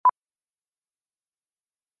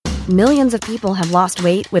Millions of people have lost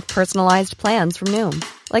weight with personalized plans from Noom.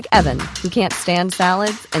 Like Evan, who can't stand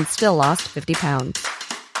salads and still lost 50 pounds.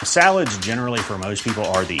 Salads generally for most people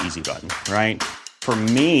are the easy button, right? For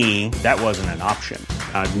me, that wasn't an option.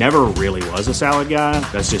 I never really was a salad guy.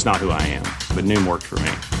 That's just not who I am. But Noom worked for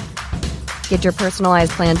me. Get your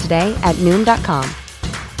personalized plan today at Noom.com.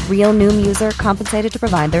 Real Noom user compensated to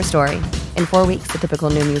provide their story. In 4 weeks, the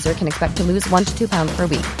typical Noom user can expect to lose 1 to 2 pounds per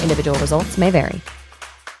week. Individual results may vary.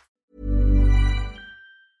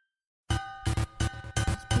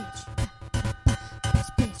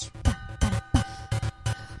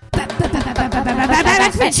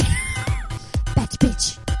 Bitch. Batch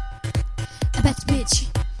bitch. A batch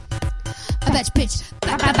bitch. A batch bitch.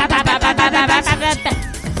 Batch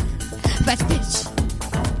bitch.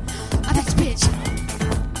 A batch bitch.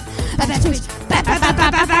 A batch bitch.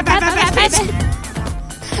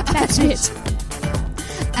 A batch bitch.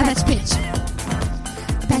 A batch bitch. Batch bitch.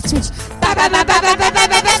 Batch bitch.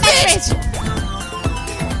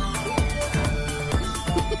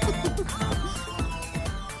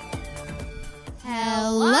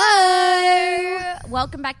 Hello!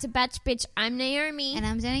 Welcome back to Batch Bitch. I'm Naomi. And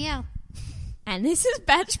I'm Danielle. And this is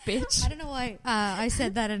Batch Bitch. I don't know why I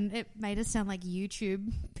said that and it made us sound like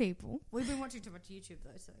YouTube people. We've been watching too much YouTube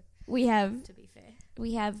though, so We have. to be fair.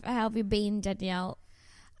 How have you been, Danielle?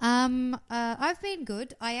 I've been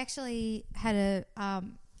good. I actually had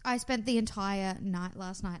I spent the entire night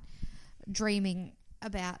last night dreaming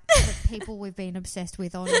about the people we've been obsessed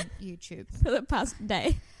with on YouTube. For the past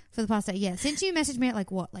day. For the past day, yeah. Since you messaged me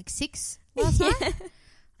at 6 last night,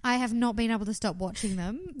 I have not been able to stop watching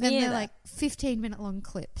them. And they're 15-minute long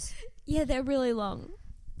clips. Yeah, they're really long.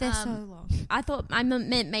 They're so long. I thought I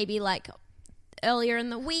meant maybe earlier in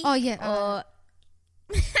the week. Oh, yeah. Or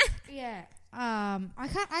Yeah. I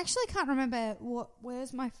can't remember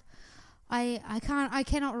where's my I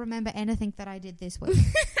cannot remember anything that I did this week.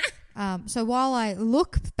 So while I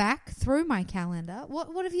look back through my calendar,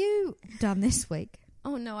 what have you done this week?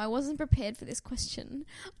 Oh no, I wasn't prepared for this question.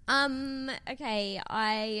 Okay,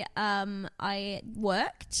 I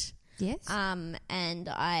worked. Yes. And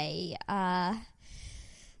I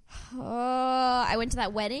went to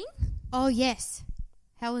that wedding. Oh yes.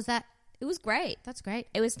 How was that? It was great. That's great.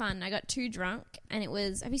 It was fun. I got too drunk, and it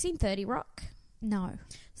was. Have you seen 30 Rock? No.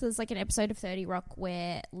 So there's an episode of 30 Rock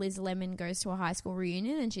where Liz Lemon goes to a high school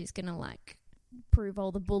reunion, and she's gonna prove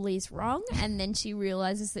all the bullies wrong, and then she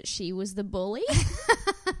realizes that she was the bully.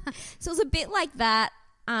 So it was a bit like that,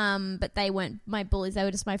 but they weren't my bullies, they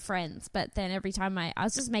were just my friends. But then every time I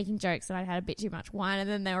was just making jokes and I'd had a bit too much wine, and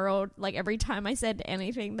then they were all every time I said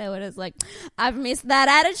anything they were just I've missed that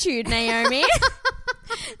attitude, Naomi.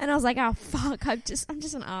 And I was like, oh fuck, I'm just an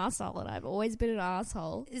arsehole, and I've always been an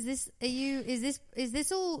arsehole. Is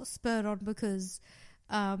this all spurred on because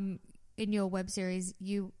in your web series,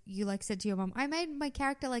 you said to your mum, I made my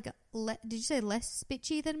character did you say less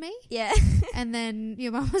bitchy than me? Yeah. And then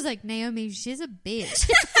your mum was like, Naomi, she's a bitch.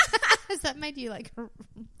 Has that made you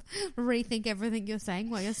rethink everything you're saying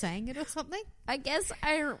while you're saying it or something? I guess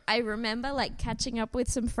I remember catching up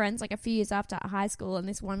with some friends a few years after high school, and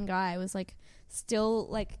this one guy was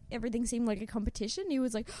still everything seemed like a competition. He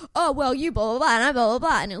was oh well, you blah blah blah and I blah blah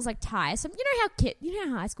blah, and it was tiresome. You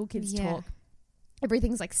know how high school kids talk.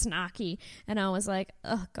 Everything's snarky, and I was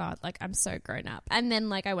oh god, I'm so grown up. And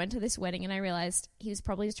then I went to this wedding and I realized he was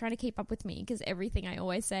probably just trying to keep up with me, because everything I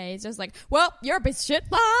always say is just well, you're a piece of shit,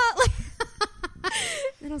 blah.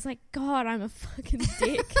 And I was god, I'm a fucking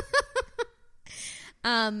dick.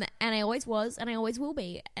 And I always was, and I always will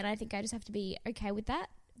be, and I think I just have to be okay with that.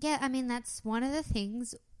 Yeah, I mean, that's one of the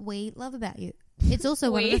things we love about you. It's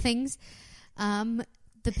also one of the things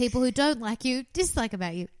the people who don't like you dislike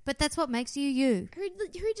about you. But that's what makes you you.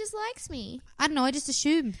 Who dislikes me? I don't know, I just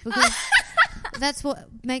assumed, because that's what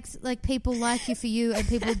makes people like you for you, and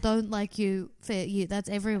people don't like you for you. That's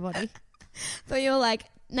everybody. But you're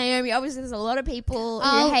Naomi, obviously there's a lot of people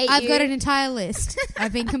who hate you. I've got an entire list.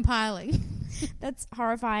 I've been compiling. That's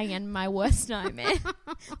horrifying and my worst nightmare.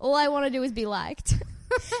 All I want to do is be liked.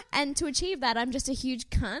 And to achieve that, I'm just a huge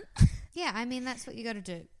cunt. Yeah, I mean, that's what you got to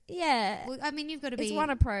do. Yeah. Well, I mean, you've got to be... It's one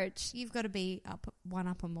approach. You've got to be one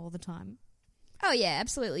up them all the time. Oh, yeah,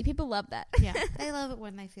 absolutely. People love that. Yeah, they love it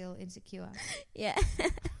when they feel insecure. Yeah.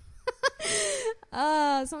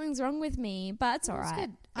 Something's wrong with me, but it's all right.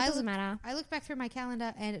 It doesn't matter. I looked back through my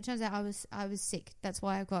calendar, and it turns out I was sick. That's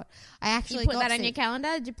why I actually You put got that on sick. your calendar?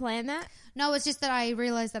 Did you plan that? No, it's just that I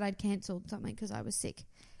realised that I'd cancelled something because I was sick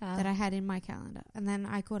that I had in my calendar. And then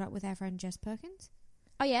I caught up with our friend Jess Perkins.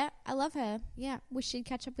 Oh, yeah. I love her. Yeah. Wish she'd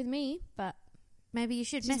catch up with me, but maybe you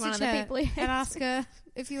should She's one message of the her people who hates and ask her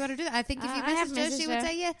if you want to do that. I think if you messaged her, she would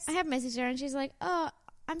say yes. I have messaged her and she's like, "Oh,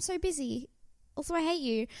 I'm so busy. Also, I hate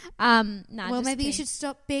you." Well, well, maybe you should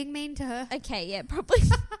stop being mean to her. Okay, yeah, probably.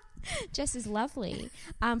 Jess is lovely.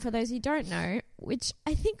 For those who don't know, which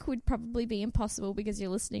I think would probably be impossible because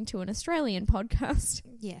you're listening to an Australian podcast.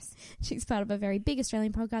 Yes. She's part of a very big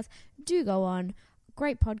Australian podcast. Do go on.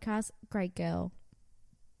 Great podcast. Great girl.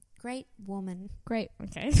 Great woman. Great.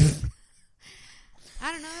 Okay.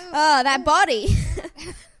 I don't know. Oh, that body.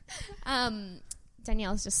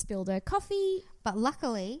 Danielle's just spilled her coffee. But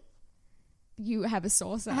luckily, You have a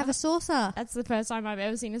saucer. I have a saucer. That's the first time I've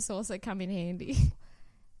ever seen a saucer come in handy.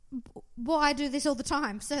 Well, I do this all the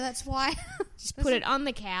time, so that's why. Just put it on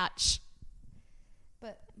the couch.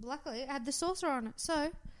 But luckily, I had the saucer on it,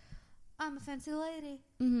 so I'm a fancy lady.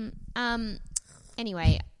 Mm-hmm.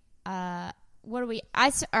 Anyway, what are we?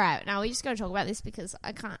 All right. Now we just got to talk about this because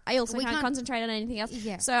I can't. I also can't concentrate on anything else.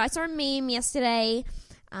 Yeah. So I saw a meme yesterday,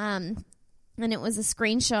 and it was a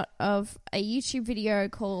screenshot of a YouTube video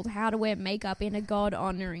called "How to Wear Makeup in a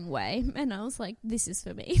God-Honoring Way," and I was like, "This is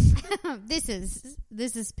for me." This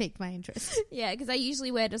has piqued my interest. Yeah, because I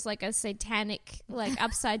usually wear just like a satanic, like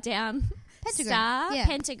upside down Pentagram. star, Yeah.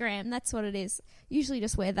 pentagram. That's what it is. Usually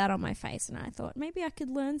just wear that on my face, and I thought maybe I could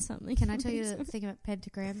learn something. Can I tell you the thing about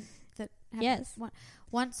pentagram that happened? Yes.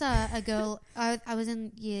 Once a girl, I was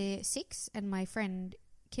in year 6, and my friend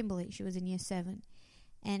Kimberly, she was in year 7,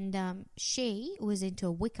 and she was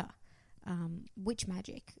into Wicca, witch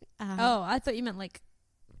magic. Oh, I thought you meant like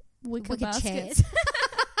Wicca baskets. chairs.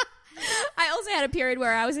 I also had a period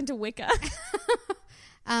where I was into Wicca.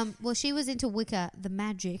 Well, she was into Wicca, the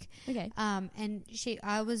magic. Okay. And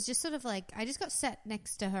I was just sort of like, I just got sat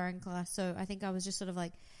next to her in class, so I think I was just sort of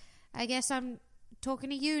like, I guess I'm talking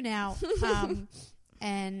to you now.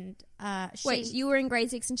 Wait, you were in grade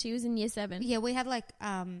 6 and she was in year 7? Yeah, we had like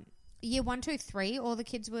year 1, 2, 3, all the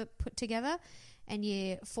kids were put together, and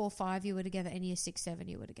year 4, 5 you were together, and year 6, 7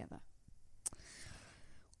 you were together.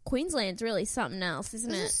 Queensland's really something else,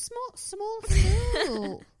 isn't It's it? a small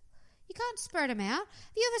school. You can't spread them out.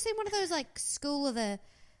 Have you ever seen one of those like school of the,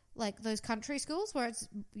 like those country schools where it's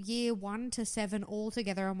year 1 to 7 all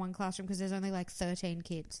together in one classroom because there's only like 13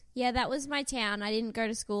 kids? Yeah, that was my town. I didn't go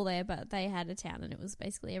to school there, but they had a town and it was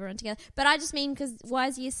basically everyone together. But I just mean because why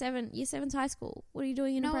is year 7? Year 7's high school. What are you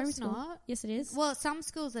doing in a primary school? Not. Yes, it is. Well, some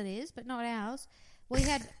schools it is, but not ours. We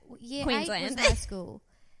had year 8 Queensland. was high school.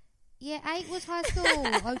 Year 8 was high school,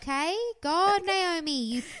 okay? God, Naomi,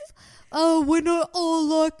 you... we're not all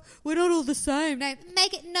the same.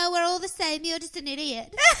 No, we're all the same. You're just an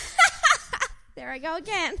idiot. There I go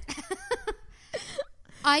again.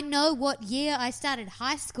 I know what year I started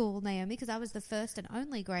high school, Naomi, because I was the first and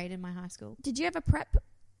only grade in my high school. Did you have a prep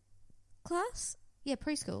class? Yeah,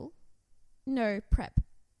 preschool. No, prep.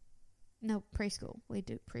 No, preschool. We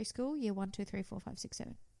do preschool, year 1, 2, 3, 4, 5, 6,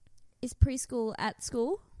 7. Is preschool at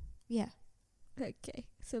school? Yeah. Okay,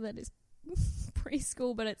 so that is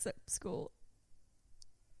preschool, but it's at school.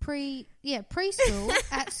 Preschool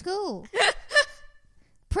at school.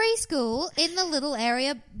 Preschool in the little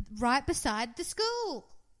area right beside the school.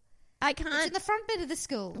 I can't. It's in the front bit of the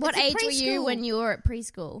school. What It's a age were you preschool. when you were at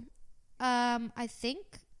preschool? I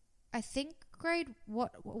think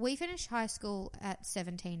we finished high school at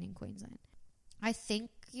 17 in Queensland. I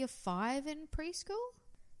think you're 5 in preschool.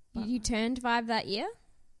 You turned 5 that year?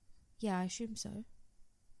 Yeah, I assume so.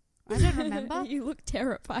 I don't remember. You look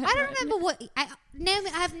terrified. I don't remember what. I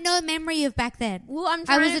have no memory of back then. Well,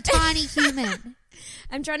 I was a tiny human.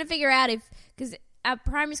 I'm trying to figure out because our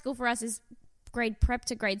primary school for us is grade prep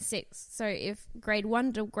to grade 6. So if grade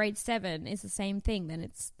 1 to grade 7 is the same thing, then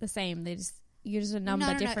it's the same. You're just a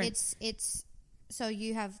number different. No. It's so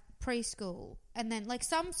you have preschool, and then like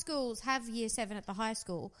some schools have year 7 at the high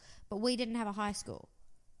school, but we didn't have a high school.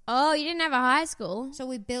 Oh, you didn't have a high school? So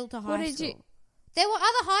we built a high What did school. you? There were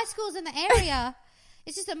other high schools in the area.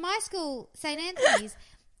 It's just that my school, St. Anthony's,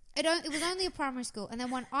 it was only a primary school. And then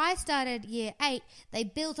when I started year 8, they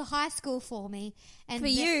built a high school for me. And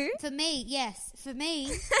you? For me, yes. For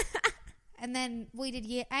me. And then we did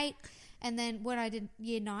year 8. And then when I did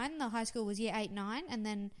year 9, the high school was year 8, 9. And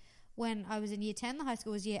then when I was in year 10, the high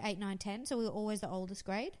school was year 8, 9, 10. So we were always the oldest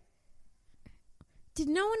grade. Did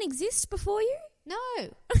no one exist before you? No. They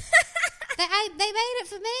made it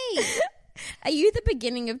for me. Are you the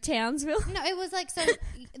beginning of Townsville? No, it was like, so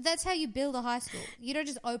that's how you build a high school. You don't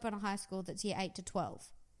just open a high school that's year 8 to 12.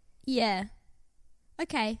 Yeah.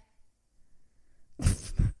 Okay.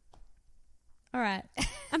 All right.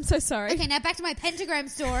 I'm so sorry. Okay, now back to my pentagram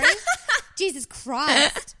story. Jesus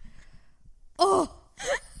Christ. Oh.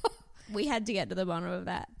 We had to get to the bottom of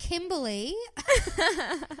that. Kimberly,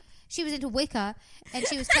 she was into Wicca, and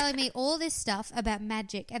she was telling me all this stuff about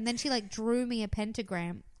magic, and then she like drew me a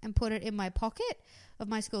pentagram and put it in my pocket of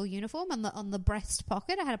my school uniform on the breast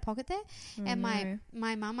pocket. I had a pocket there, and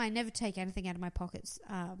my mum, I never take anything out of my pockets.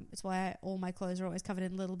 It's why all my clothes are always covered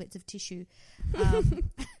in little bits of tissue.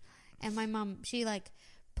 And my mum, she like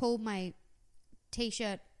pulled my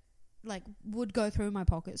t-shirt, like would go through my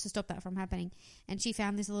pockets to stop that from happening, and she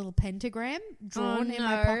found this little pentagram drawn in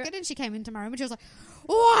my pocket, and she came into my room and she was like,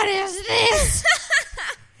 "What is this?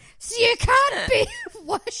 So you can't be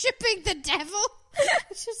worshipping the devil?"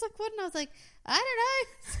 She was like, "What?" And I was like, "I don't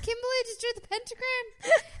know. Kimberly just drew the pentagram.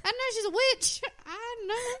 I know she's a witch. I don't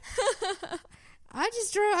know. I'm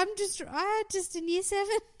just in year 7.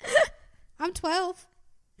 I'm 12."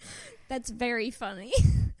 That's very funny.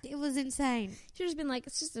 It was insane. Should have just been like,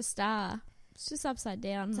 it's just a star. It's just upside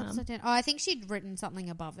down, Mum. Upside down. Oh, I think she'd written something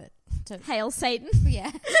above it. Hail Satan.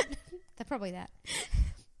 Yeah. Probably that.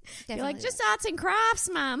 Definitely. You're like, just arts and crafts,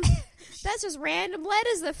 Mum. That's just random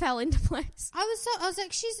letters that fell into place. I was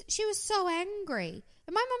like, she was so angry.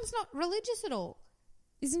 And my mum's not religious at all.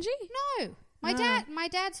 Isn't she? No. My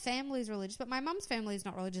dad's family is religious, but my mum's family is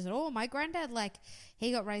not religious at all. My granddad, like,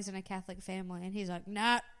 he got raised in a Catholic family, and he's like,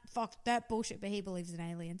 nah, fuck that bullshit, but he believes in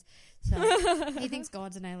aliens. So he thinks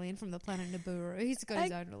God's an alien from the planet Nibiru. He's got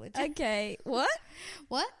his own religion. Okay. What?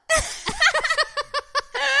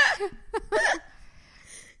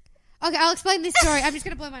 Okay, I'll explain this story. I'm just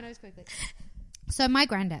going to blow my nose quickly. So my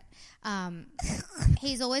granddad,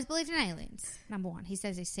 he's always believed in aliens, number one. He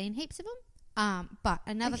says he's seen heaps of them. But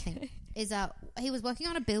another thing is he was working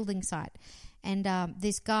on a building site, and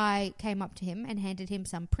this guy came up to him and handed him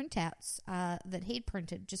some printouts that he'd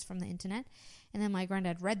printed just from the internet. And then my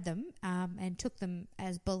granddad read them and took them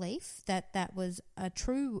as belief that was a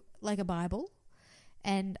true, like a Bible.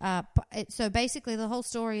 And so basically the whole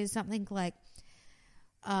story is something like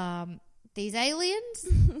these aliens,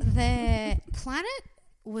 their planet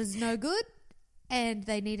was no good and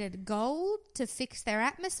they needed gold to fix their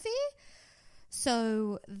atmosphere.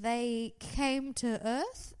 So they came to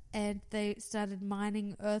Earth and they started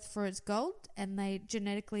mining Earth for its gold, and they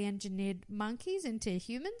genetically engineered monkeys into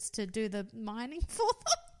humans to do the mining for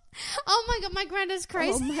them. Oh my God, my granddad's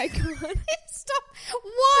crazy. Oh my God. Stop.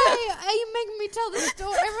 Why are you making me tell this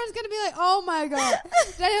story? Everyone's going to be like, oh my God,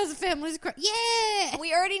 Danielle's family's crazy. Yeah.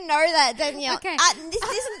 We already know that, Danielle. Okay. This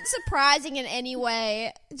isn't surprising in any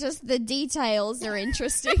way. Just the details are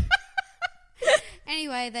interesting.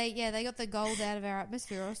 Anyway, they got the gold out of our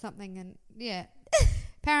atmosphere or something, and yeah.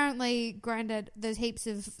 Apparently, Granddad, there's heaps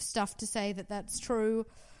of stuff to say that that's true,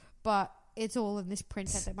 but it's all in this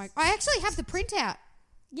printout that I actually have the printout.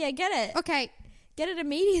 Yeah, get it. Okay. Get it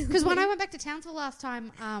immediately. Because when I went back to Townsville last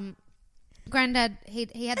time, Granddad,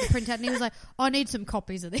 he had the printout and he was like, I need some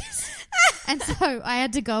copies of this. And so I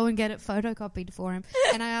had to go and get it photocopied for him.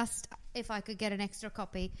 And I asked if I could get an extra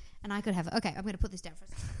copy and I could have it. Okay, I'm going to put this down for a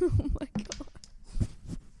second.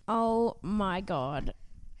 Oh my God.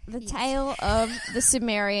 The Tale of the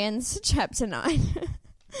Sumerians, Chapter 9.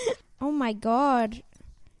 Oh my God.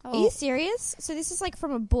 Are you serious? So this is like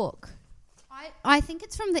from a book. I think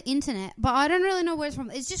it's from the internet, but I don't really know where it's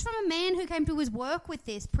from. It's just from a man who came to his work with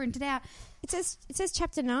this, printed out. It says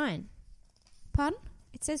Chapter 9. Pardon?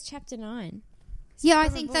 It says Chapter 9. Yeah, I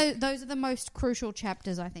think those are the most crucial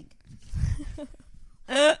chapters, I think.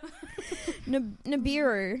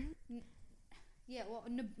 Nibiru. Yeah, well,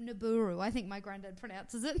 Nibiru. I think my granddad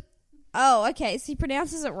pronounces it. Oh, okay. So he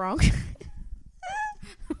pronounces it wrong.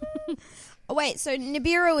 Oh, wait, so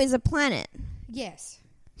Nibiru is a planet? Yes.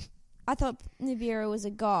 I thought Nibiru was a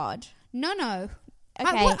god. No. Okay.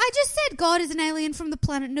 I just said God is an alien from the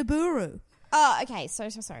planet Nibiru. Oh, okay. Sorry.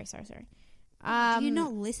 Do you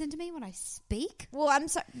not listen to me when I speak? Well, I'm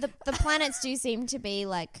sorry. The planets do seem to be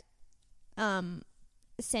like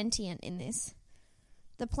sentient in this.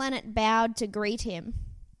 The planet bowed to greet him.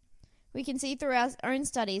 We can see through our own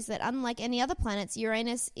studies that unlike any other planets,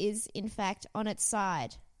 Uranus is in fact on its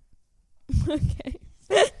side. Okay.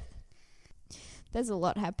 There's a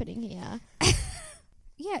lot happening here.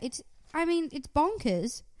 Yeah, it's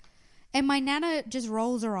bonkers. And my nana just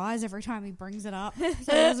rolls her eyes every time he brings it up. So he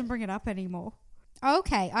doesn't bring it up anymore.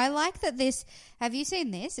 Okay, I like that this... Have you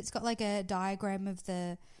seen this? It's got like a diagram of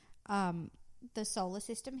the solar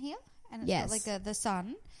system here. And it's got like the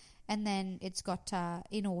sun. And then it's got,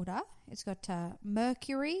 in order, it's got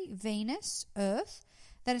Mercury, Venus, Earth.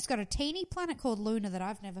 Then it's got a teeny planet called Luna that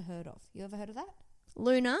I've never heard of. You ever heard of that?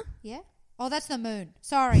 Luna? Yeah. Oh, that's the moon.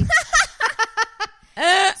 Sorry.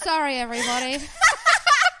 Sorry, everybody.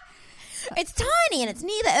 It's tiny and it's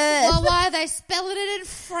near the Earth. Well, why are they spelling it in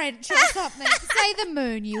French or something? Say the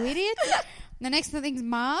moon, you idiot. The next thing's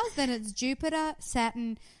Mars, then it's Jupiter,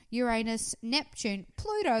 Saturn, Uranus, Neptune,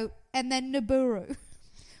 Pluto, and then Nibiru,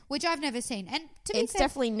 which I've never seen. And to be it's fair,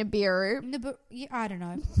 definitely Nibiru. I don't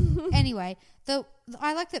know. Anyway,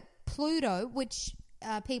 I like that Pluto, which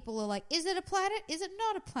people are like, is it a planet? Is it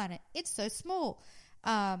not a planet? It's so small,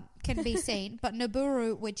 can be seen. But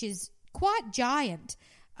Nibiru, which is quite giant,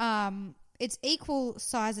 it's equal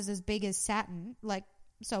sizes as big as Saturn,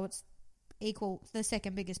 so it's equal the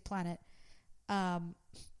second biggest planet.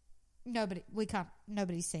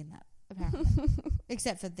 Nobody's seen that apparently,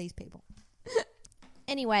 except for these people.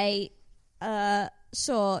 Anyway,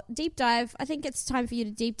 sure, deep dive. I think it's time for you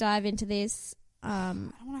to deep dive into this. I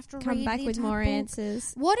don't have to Come read back the with entire more book.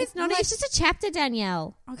 answers. What if It's not? It's just a chapter,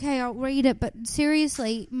 Danielle. Okay, I'll read it, but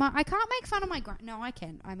seriously, I can't make fun of my no, I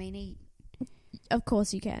can. I mean, Of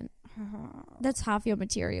course you can. That's half your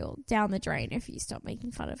material down the drain if you stop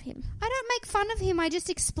making fun of him. I don't make fun of him. I just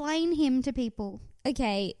explain him to people.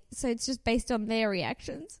 Okay, so it's just based on their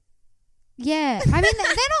reactions. Yeah, I mean, they're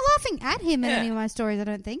not laughing at him in any of my stories. I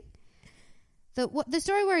don't think the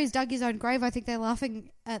story where he's dug his own grave. I think they're laughing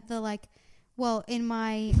at in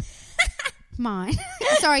my mind.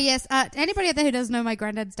 Sorry, yes. Anybody out there who doesn't know, my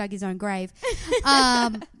granddad's dug his own grave.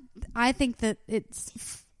 I think that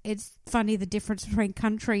it's funny the difference between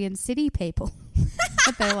country and city people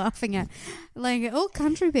that they're laughing at. Like, all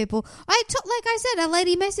country people. Like I said, a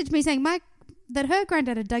lady messaged me saying that her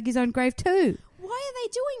granddad had dug his own grave too. Why are they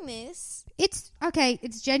doing this? It's okay.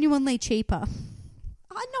 It's genuinely cheaper.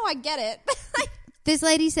 I know, I get it. This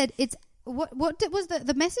lady said it's what was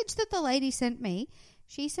the message that the lady sent me?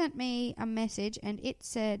 She sent me a message and it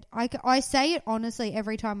said, I say it honestly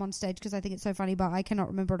every time on stage because I think it's so funny, but I cannot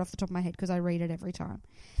remember it off the top of my head because I read it every time.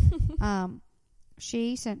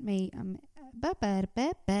 She sent me I'm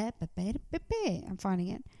finding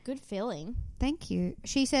it. Good feeling. Thank you.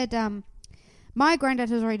 She said, my granddad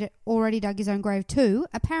has already dug his own grave too.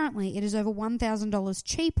 Apparently, it is over $1,000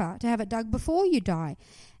 cheaper to have it dug before you die.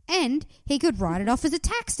 And he could write it off as a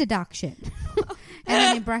tax deduction. And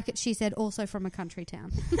then in brackets, she said, also from a country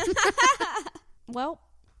town. Well,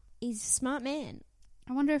 he's a smart man.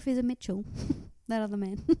 I wonder if he's a Mitchell, that other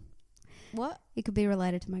man. What? He could be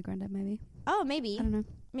related to my granddad, maybe. Oh, maybe. I don't know.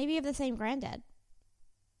 Maybe you have the same granddad.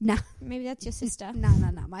 No. Maybe that's your sister. No.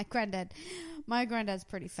 My granddad's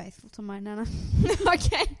pretty faithful to my nana.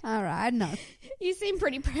 Okay. All right, I know. You seem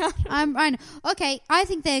pretty proud. I know. Okay, I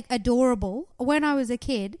think they're adorable. When I was a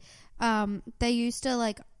kid, they used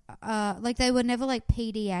to they were never like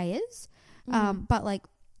PDAs, but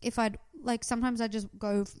if I'd sometimes I'd just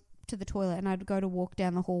go to the toilet and I'd go to walk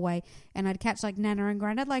down the hallway and I'd catch Nana and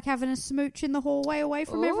Granddad having a smooch in the hallway away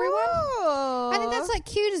from everyone. I think that's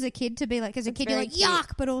cute as a kid to be as a kid you're very cute.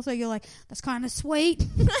 yuck, but also you're that's kind of sweet.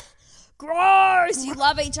 Gross! You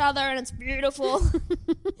love each other and it's beautiful.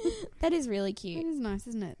 That is really It cute. is nice,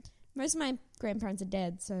 isn't it? Most of my grandparents are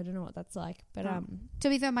dead, so I don't know what that's like. But to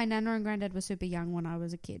be fair, my Nana and Granddad were super young when I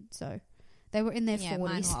was a kid, so they were in their 40s.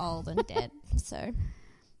 Mine were old and dead. So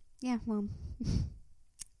yeah, well,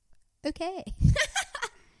 okay.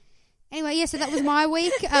 Anyway, yeah, so that was my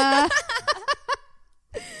week.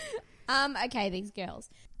 Okay, these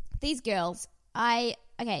girls.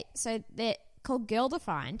 So they're called Girl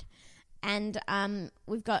Defined, and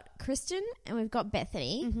we've got Kristen and we've got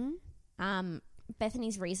Bethany. Mm-hmm.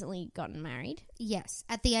 Bethany's recently gotten married. Yes,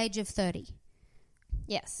 at the age of 30.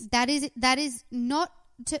 Yes, That is not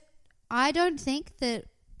to. I don't think that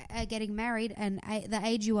getting married and the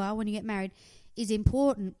age you are when you get married is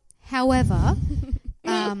important. However,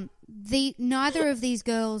 neither of these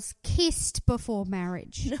girls kissed before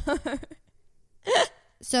marriage. No.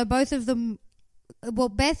 So both of them. Well,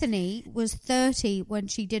 Bethany was 30 when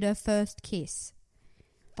she did her first kiss.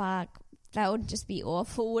 fuck, that would just be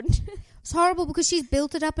awful, wouldn't it? It's horrible because she's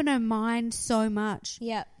built it up in her mind so much.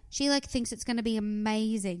 Yeah. She thinks it's going to be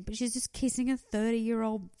amazing, but she's just kissing a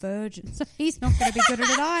 30-year-old virgin, so he's not going to be good at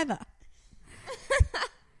it either.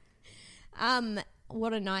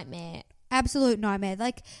 What a nightmare. Absolute nightmare.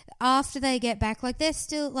 After they get back, they're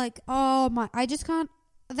still oh my, I just can't.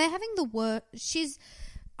 They're having the worst.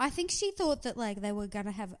 I think she thought that they were going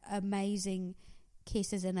to have amazing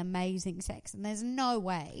kisses and amazing sex, and there's no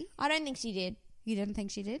way. I don't think she did. You didn't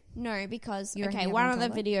think she did? No, because You reckon you one of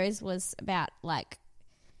haven't the told her? videos was about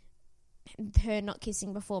her not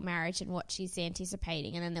kissing before marriage and what she's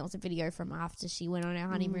anticipating, and then there was a video from after she went on her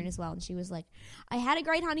honeymoon as well, and she was like, I had a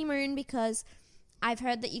great honeymoon because I've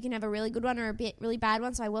heard that you can have a really good one or a really bad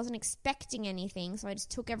one, so I wasn't expecting anything, so I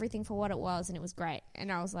just took everything for what it was, and it was great.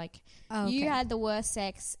 And I was like, you had the worst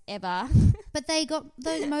sex ever. But they got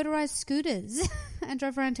those motorized scooters and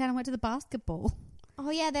drove around town and went to the basketball. Oh,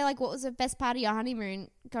 yeah, they're like, what was the best part of your honeymoon?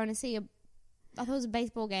 Going to see I thought it was a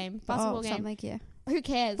basketball game. Something, yeah. Who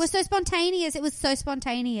cares? It was so spontaneous. It was so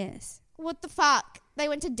spontaneous. What the fuck? They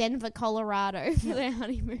went to Denver, Colorado for their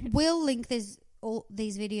honeymoon. We'll link all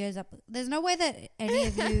these videos up. There's no way that any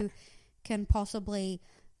of you can possibly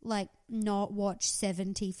like not watch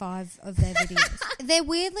 75 of their videos.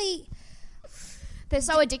 They're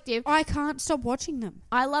so addictive. I can't stop watching them.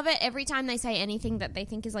 I love it every time they say anything that they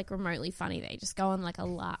think is like remotely funny. They just go on like a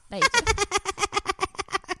laugh.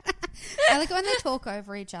 I like when they talk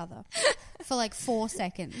over each other for like 4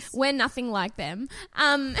 seconds. We're nothing like them.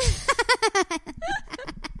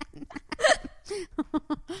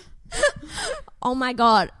 Oh my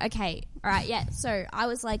God. Okay. All right. Yeah. So I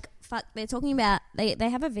was like, fuck, they're talking about, they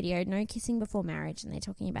have a video, no kissing before marriage, and they're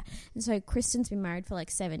talking about, and so Kristen's been married for like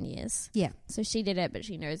 7 years. Yeah. So she did it, but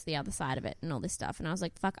she knows the other side of it and all this stuff. And I was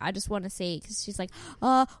like, fuck, I just want to see, because she's like,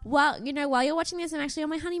 oh, well, while you're watching this, I'm actually on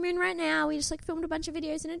my honeymoon right now. We just like filmed a bunch of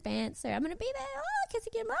videos in advance, so I'm going to be there. Oh,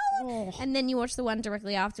 kissing him. Oh. And then you watch the one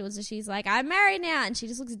directly afterwards, and she's like, I'm married now. And she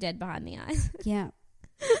just looks dead behind the eyes. Yeah.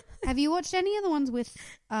 Have you watched any of the ones with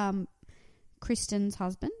Kristen's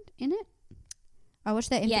husband in it? I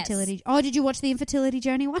watched their infertility. Yes. Oh, did you watch the infertility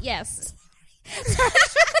journey one? Yes.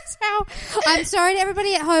 I'm sorry to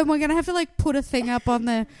everybody at home. We're going to have to like put a thing up on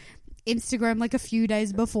the Instagram like a few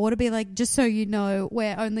days before to be like, just so you know,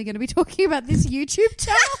 we're only going to be talking about this YouTube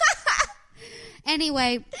channel.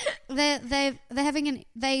 Anyway,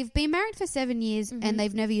 they've been married for 7 years and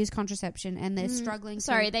they've never used contraception and they're struggling.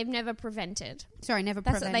 They've never prevented. Never prevented.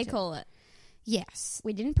 That's what they call it. Yes.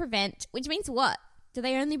 We didn't prevent, which means what? Do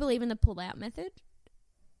they only believe in the pull-out method?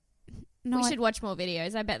 No, we should watch more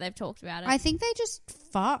videos. I bet they've talked about it. I think they just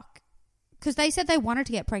fuck. Because they said they wanted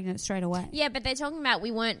to get pregnant straight away. Yeah, but they're talking about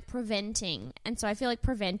we weren't preventing. And so I feel like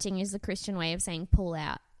preventing is the Christian way of saying pull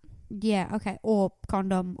out. Yeah, okay. Or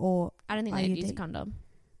condom or I don't think IUD. they'd use a condom.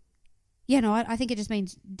 Yeah, no, I think it just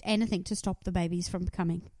means anything to stop the babies from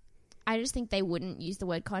coming. I just think they wouldn't use the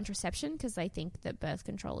word contraception because they think that birth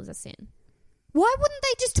control is a sin. Why wouldn't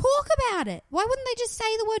they just talk about it? Why wouldn't they just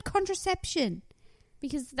say the word contraception?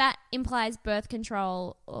 Because that implies birth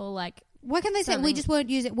control or like... Why can't they say we just won't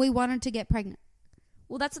use it? We wanted to get pregnant.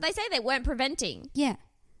 Well, that's what they say. They weren't preventing. Yeah.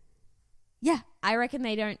 Yeah. I reckon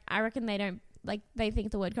they don't... Like, they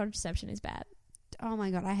think the word contraception is bad. Oh, my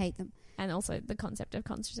God. I hate them. And also the concept of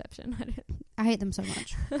contraception. I hate them so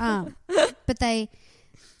much. But they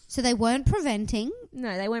weren't preventing.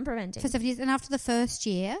 No, they weren't preventing. For 7 years. And after the first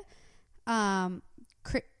year,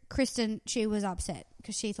 Kristen, she was upset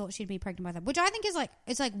because she thought she'd be pregnant by them. Which I think is like,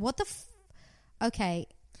 it's like, what the... Okay.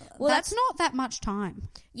 Well, that's not that much time.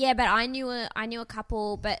 Yeah, but I knew a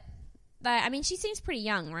couple, but... I mean, she seems pretty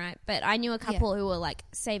young, right? But I knew a couple who were, like,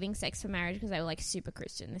 saving sex for marriage because they were, like, super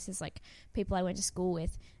Christian. This is, like, people I went to school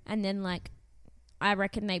with. And then, like, I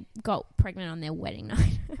reckon they got pregnant on their wedding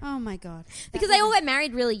night. Oh, my God. Because they all get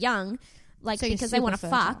married really young, like, so because they want to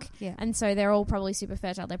fuck. Yeah. And so they're all probably super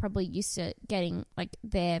fertile. They're probably used to getting, like,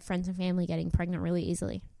 their friends and family getting pregnant really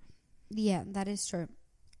easily. Yeah, that is true.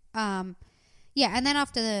 Yeah, and then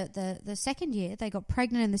after the second year, they got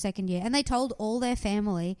pregnant in the second year. And they told all their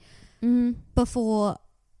family... Before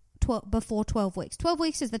 12 weeks. 12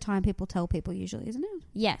 weeks is the time people tell people usually, isn't it?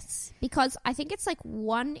 Yes. Because I think it's like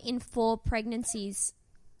 1 in 4 pregnancies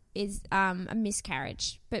is a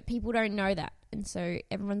miscarriage. But people don't know that. And so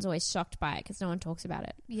everyone's always shocked by it because no one talks about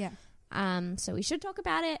it. Yeah. So we should talk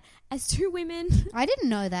about it as 2 women. I didn't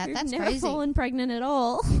know that. That's never crazy. Fallen pregnant at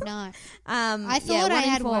all. No. I thought I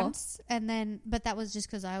had once, and then, but that was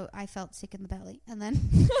just because I felt sick in the belly, and then,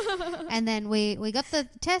 and then we got the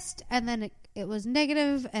test, and then it was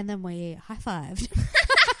negative, and then we high fived.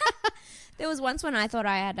 There was once when I thought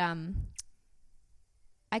I had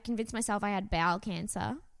I convinced myself I had bowel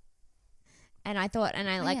cancer. And I thought,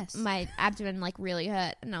 my abdomen, like, really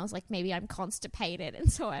hurt. And I was like, maybe I'm constipated.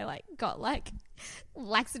 And so I, like, got, like,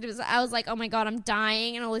 laxatives. I was like, oh, my God, I'm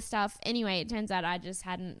dying and all this stuff. Anyway, it turns out I just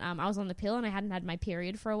hadn't, I was on the pill and I hadn't had my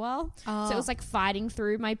period for a while. Oh. So it was, like, fighting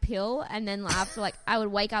through my pill. And then after, like, I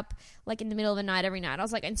would wake up, like, in the middle of the night every night. I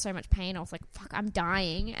was, like, in so much pain. I was like, fuck, I'm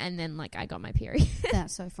dying. And then, like, I got my period.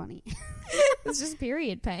 That's so funny. It's just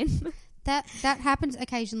period pain. That happens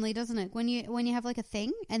occasionally, doesn't it? When you have like a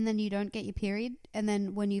thing and then you don't get your period, and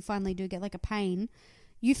then when you finally do get like a pain,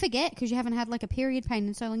 you forget because you haven't had like a period pain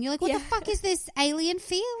in so long. You're like, what the fuck is this alien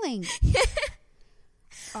feeling?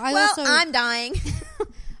 I'm dying.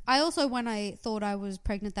 I also, when I thought I was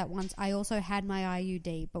pregnant that once, I also had my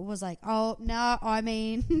IUD, but was like, oh, no, I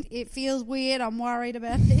mean, it feels weird. I'm worried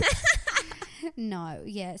about this. No,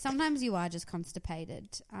 yeah. Sometimes you are just constipated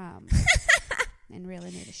and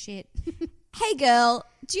really need a shit. Hey, girl,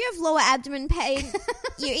 do you have lower abdomen pain?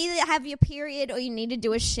 You either have your period or you need to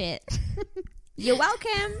do a shit. You're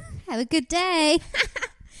welcome. Have a good day.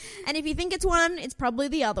 And if you think it's one, it's probably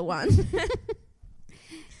the other one.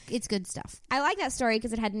 It's good stuff. I like that story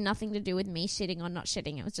because it had nothing to do with me shitting or not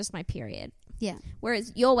shitting. It was just my period. Yeah.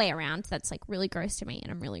 Whereas your way around, that's like really gross to me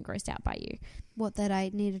and I'm really grossed out by you. What, that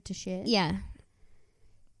I needed to shit? Yeah.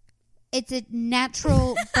 It's a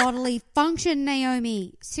natural bodily function,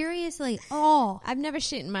 Naomi. Seriously. Oh. I've never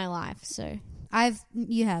shit in my life, so.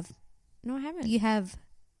 You have. No, I haven't. You have.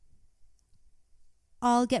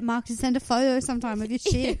 I'll get Mark to send a photo sometime of your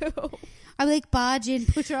shit. Ew. I'll like barge in,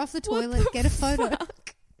 push her off the toilet, get a photo.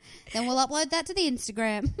 Fuck? Then we'll upload that to the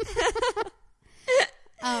Instagram.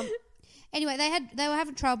 Anyway, they were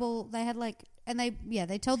having trouble. They had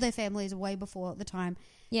they told their families way before the time.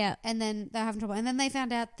 Yeah. And then they were having trouble. And then they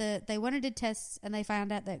found out that they went and did tests and they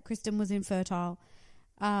found out that Kristen was infertile.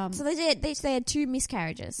 So they did. They had 2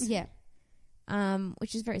 miscarriages. Yeah.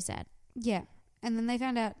 Which is very sad. Yeah. And then they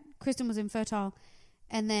found out Kristen was infertile.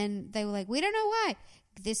 And then they were like, we don't know why.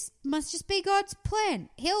 This must just be God's plan.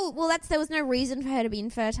 There was no reason for her to be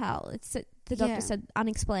infertile. The doctor said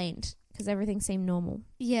unexplained because everything seemed normal.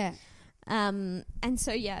 Yeah. And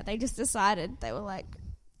so, yeah, they just decided, they were like,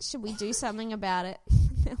 should we do something about it?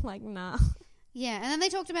 They're like, nah. Yeah. And then they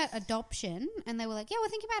talked about adoption and they were like, yeah, we're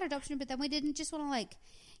thinking about adoption, but then we didn't just want to like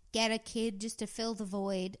get a kid just to fill the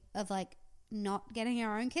void of like not getting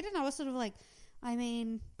our own kid. And I was sort of like, I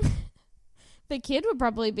mean... The kid would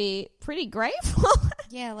probably be pretty grateful.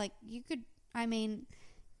 Yeah, like you could, I mean,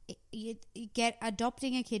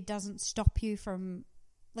 adopting a kid doesn't stop you from,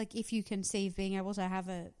 like, if you conceive being able to have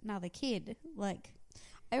another kid. Like,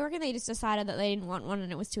 I reckon they just decided that they didn't want one and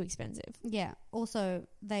it was too expensive. Yeah. Also,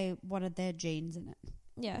 they wanted their genes in it.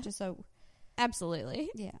 Yeah. Just so.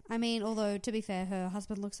 Absolutely. Yeah. I mean, although, to be fair, her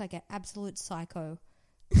husband looks like an absolute psycho.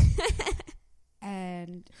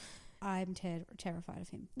 And I'm terrified of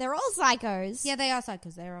him. They're all psychos. Yeah, they are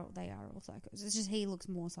psychos. They are all psychos. It's just he looks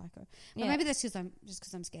more psycho. But maybe that's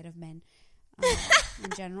because I'm scared of men in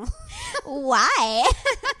general. Why?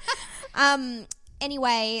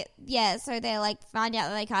 Anyway, yeah. So they're like find out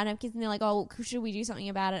that they can't have kids, and they're like, "Oh, should we do something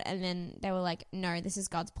about it?" And then they were like, "No, this is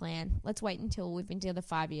God's plan. Let's wait until we've been together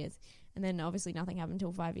 5 years." And then obviously nothing happened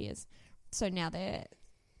until 5 years. So now they're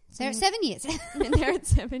at 7 years. And they're at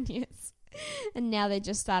 7 years. And now they're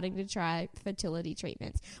just starting to try fertility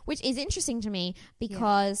treatments, which is interesting to me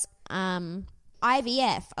because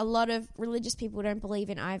IVF, a lot of religious people don't believe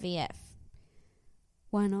in IVF.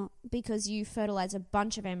 Why not? Because you fertilize a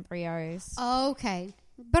bunch of embryos. Okay.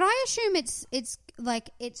 But I assume it's like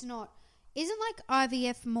it's not. Isn't like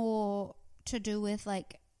IVF more to do with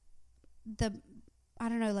like the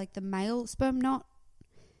male sperm not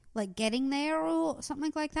like getting there or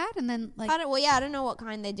something like that, and then like I don't know what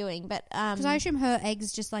kind they're doing, but because I assume her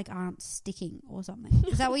eggs just like aren't sticking or something.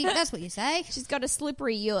 Is that what that's what you say? She's got a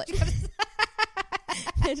slippery yurt.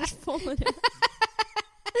 They're just falling out.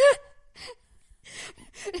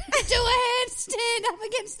 Do a handstand up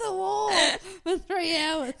against the wall for 3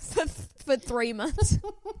 hours for 3 months.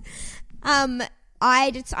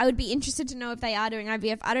 I would be interested to know if they are doing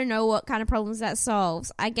IVF. I don't know what kind of problems that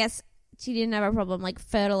solves. I guess she didn't have a problem like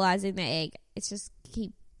fertilizing the egg. It's just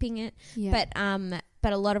keeping it. Yeah.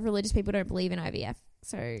 But a lot of religious people don't believe in IVF.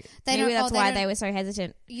 So maybe that's why they were so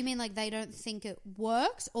hesitant. You mean like they don't think it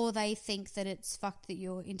works, or they think that it's fucked that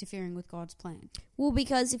you're interfering with God's plan? Well,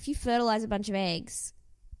 because if you fertilize a bunch of eggs,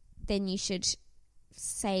 then you should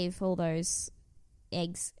save all those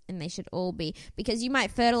eggs, and they should all be, because you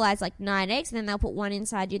might fertilize like 9 eggs and then they'll put 1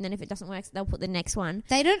 inside you, and then if it doesn't work they'll put the next one.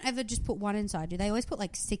 They don't ever just put 1 inside you. They always put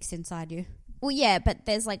like 6 inside you. Well, yeah, but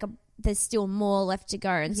there's still more left to go,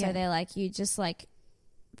 and so they're like, you just like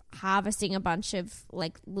harvesting a bunch of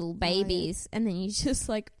like little babies, and then you just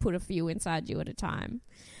like put a few inside you at a time.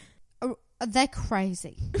 They're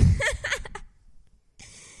crazy.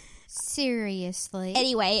 Seriously.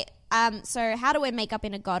 Anyway, so how do we make up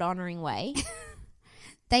in a God-honouring way?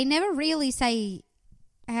 They never really say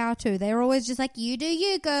how to. They're always just like, you do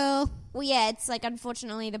you, girl. Well, yeah, it's like,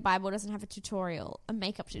 unfortunately, the Bible doesn't have a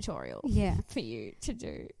makeup tutorial for you to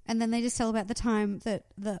do. And then they just tell about the time that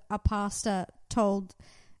a pastor told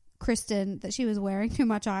Kristen that she was wearing too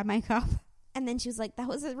much eye makeup. And then she was like, that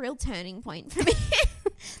was a real turning point for me.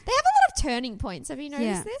 They have a lot of turning points. Have you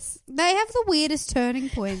noticed this? They have the weirdest turning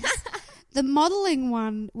points. The modeling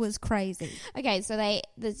one was crazy. Okay, so there's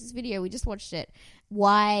this video, we just watched it.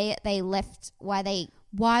 It's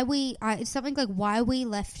something like why we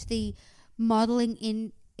left the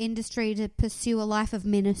modeling industry to pursue a life of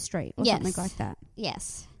ministry or something like that.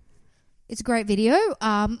 Yes. It's a great video,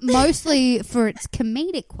 mostly for its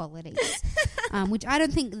comedic qualities, which I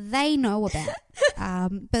don't think they know about.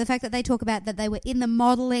 But the fact that they talk about that they were in the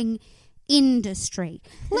modelling industry.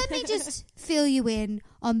 Let me just fill you in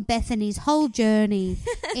on Bethany's whole journey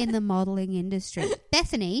in the modelling industry.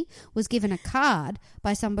 Bethany was given a card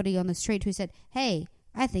by somebody on the street who said, "Hey,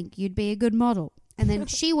 I think you'd be a good model." And then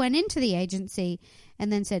she went into the agency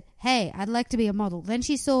and then said, "Hey, I'd like to be a model." Then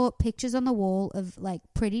she saw pictures on the wall of like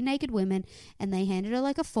pretty naked women, and they handed her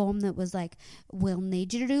like a form that was like, "We'll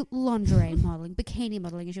need you to do lingerie modeling, bikini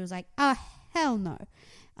modeling." And she was like, "Oh, hell no.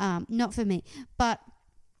 Not for me." But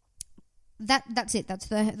that's it.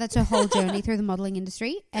 That's her whole journey through the modeling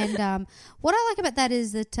industry. And what I like about that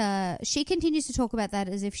is that she continues to talk about that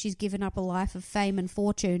as if she's given up a life of fame and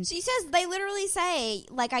fortune. She says, they literally say,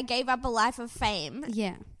 like, I gave up a life of fame.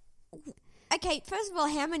 Yeah. Okay, first of all,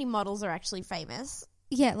 how many models are actually famous?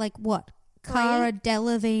 Yeah, like what? Cara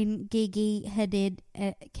Delevingne, Gigi Hadid,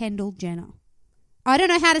 Kendall Jenner. I don't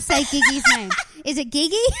know how to say Gigi's name. Is it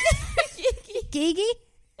Gigi? Gigi?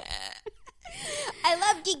 I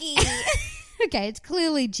love Gigi. Okay, it's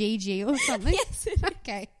clearly Gigi or something. Yes, it is.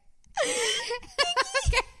 Okay.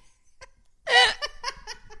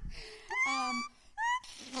 Oh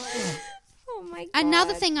my God.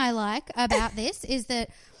 Another thing I like about this is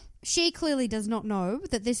that she clearly does not know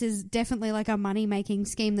that this is definitely like a money-making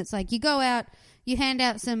scheme that's like you go out, you hand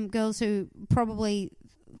out some girls who probably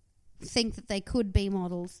think that they could be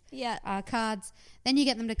models cards, then you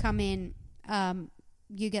get them to come in,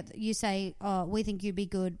 you say, "Oh, we think you'd be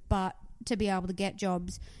good, but to be able to get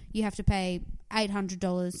jobs, you have to pay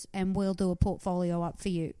 $800 and we'll do a portfolio up for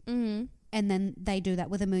you." Mm-hmm. And then they do that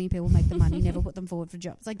with 1 million people, make the money, never put them forward for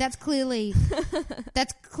jobs. Like that's clearly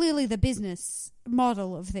the business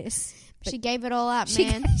model of this. She gave it all up,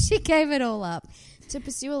 man. She gave it all up to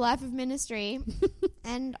pursue a life of ministry,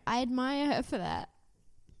 and I admire her for that.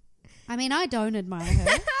 I mean, I don't admire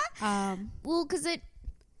her. Well, because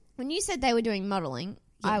when you said they were doing modelling,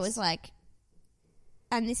 yes. I was like,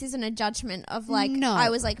 and this isn't a judgment of like, no. I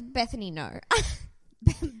was like, Bethany, no.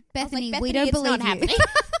 Bethany, like, we don't it's believe not you. happening.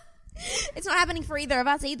 It's not happening for either of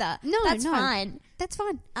us either. No, that's no. fine. That's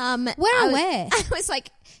fine. We're aware. I was like,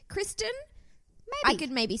 Kristen, Maybe. I could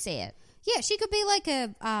maybe see it. Yeah, she could be like a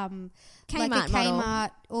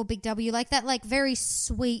Kmart or Big W, like that, like very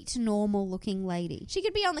sweet, normal looking lady. She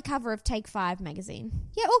could be on the cover of Take 5 magazine.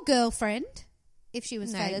 Yeah, or Girlfriend, if she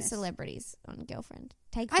was no, famous. there's celebrities on Girlfriend.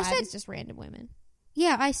 Take 5 is just random women.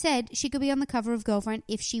 Yeah, I said she could be on the cover of Girlfriend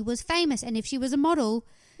if she was famous, and if she was a model.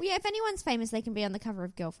 Well, yeah, if anyone's famous, they can be on the cover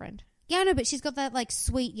of Girlfriend. Yeah, I know, but she's got that like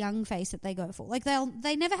sweet young face that they go for. Like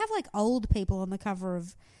they never have like old people on the cover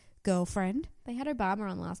of Girlfriend. They had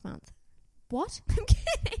Obama on last month. What? I'm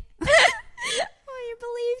kidding. Oh, you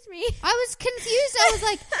believed me. I was confused. I was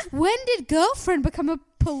like, when did Girlfriend become a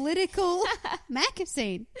political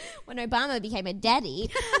magazine? When Obama became a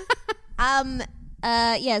daddy.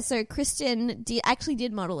 So Kristen actually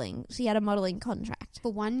did modelling. She had a modelling contract.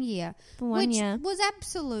 For 1 year. Which was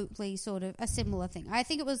absolutely sort of a similar thing. I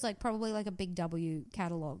think it was like probably like a Big W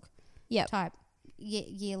catalogue type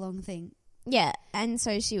year-long thing. Yeah, and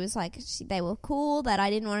so she was like, they were cool that I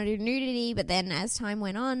didn't want to do nudity, but then as time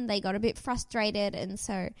went on, they got a bit frustrated, and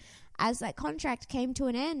so as that contract came to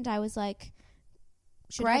an end, I was like,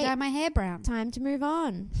 Should I dye my hair brown? Time to move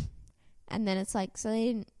on. And then it's like, so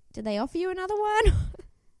did they offer you another one?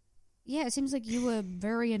 Yeah, it seems like you were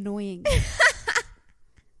very annoying.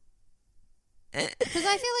 Because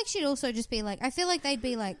I feel like she'd also just be like, I feel like they'd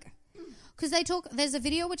be like, because there's a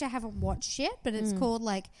video which I haven't watched yet, but it's called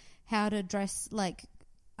like how to dress like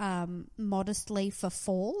modestly for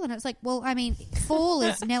fall. And it's like, well, I mean, fall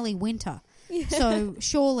is nearly winter. Yeah. So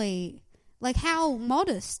surely, like how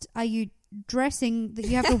modest are you dressing that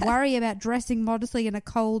you have to worry about dressing modestly in a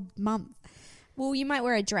cold month? Well, you might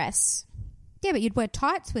wear a dress. Yeah, but you'd wear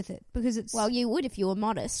tights with it because it's... Well, you would if you were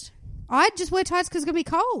modest. I'd just wear tights because it's going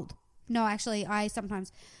to be cold. No, actually, I've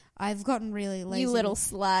gotten really lazy. You little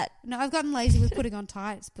slut. No, I've gotten lazy with putting on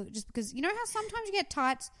tights, but just because, you know how sometimes you get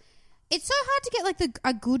tights, it's so hard to get like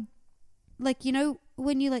a good, like, you know,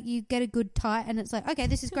 when you get a good tight and it's like, okay,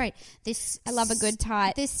 this is great. I love a good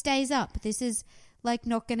tight. This stays up. This is like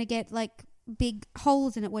not going to get like big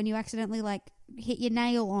holes in it when you accidentally like hit your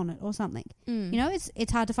nail on it or something. You know,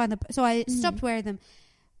 it's hard to find so I stopped wearing them.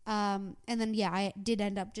 And then I did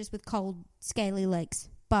end up just with cold, scaly legs.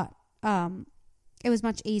 But It was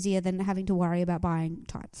much easier than having to worry about buying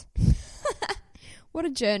tights. What a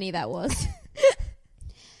journey that was.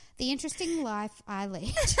 The interesting life I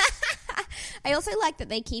lead. I also like that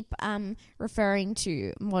they keep referring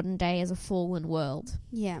to modern day as a fallen world.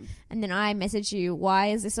 Yeah. And then I message you, why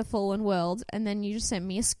is this a fallen world? And then you just sent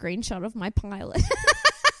me a screenshot of my pilot.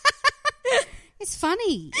 It's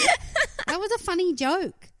funny. That was a funny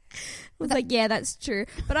joke. I was like, yeah, that's true.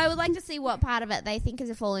 But I would like to see what part of it they think is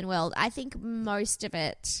a fallen world. I think most of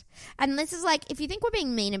it. And this is like, if you think we're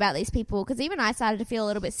being mean about these people, because even I started to feel a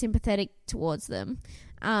little bit sympathetic towards them.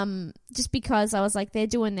 Just because I was like, they're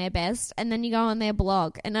doing their best. And then you go on their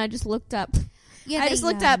blog and I just looked up. Yeah, I just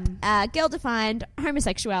looked up girl-defined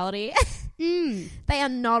homosexuality. They are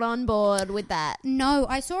not on board with that. No,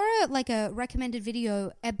 I saw a recommended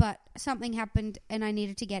video, but something happened and I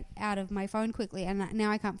needed to get out of my phone quickly, and now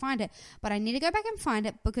I can't find it. But I need to go back and find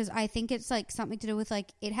it because I think it's like something to do with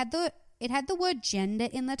like it had the word gender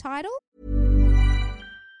in the title.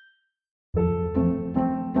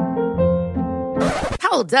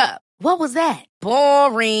 Hold up. What was that?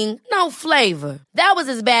 Boring. No flavor. That was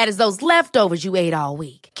as bad as those leftovers you ate all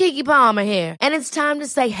week. Keke Palmer here, and it's time to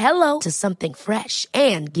say hello to something fresh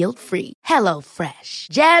and guilt-free. HelloFresh.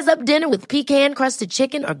 Jazz up dinner with pecan-crusted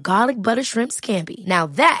chicken or garlic butter shrimp scampi. Now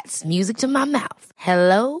that's music to my mouth.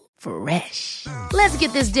 HelloFresh. Let's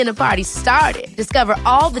get this dinner party started. Discover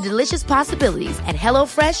all the delicious possibilities at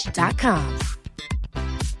HelloFresh.com.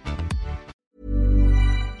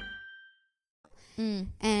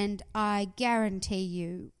 And I guarantee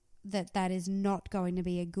you that is not going to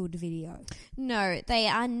be a good video. No, they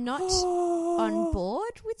are not on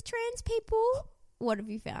board with trans people. What have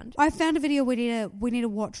you found? I found a video we need to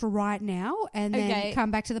watch right now and then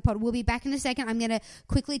come back to the pod. We'll be back in a second. I'm going to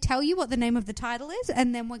quickly tell you what the name of the title is,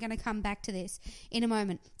 and then we're going to come back to this in a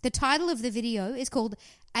moment. The title of the video is called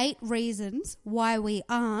 8 Reasons Why We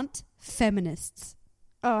Aren't Feminists.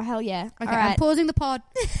 Oh, hell yeah. Okay, all right. I'm pausing the pod.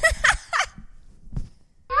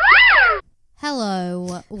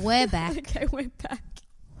 Hello, we're back. Okay, we're back.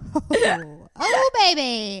 Oh,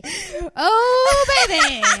 baby. Oh,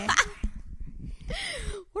 baby.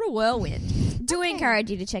 What a whirlwind. Do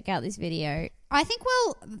encourage you to check out this video. I think,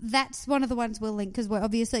 that's one of the ones we'll link because we're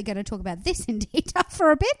obviously going to talk about this in detail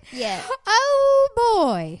for a bit. Yeah. Oh,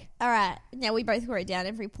 boy. All right. Now, we both wrote down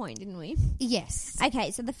every point, didn't we? Yes.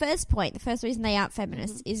 Okay, so the first reason they aren't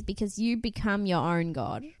feminists is because you become your own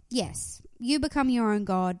god. Yes. You become your own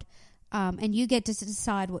god. And you get to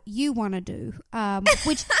decide what you want to do,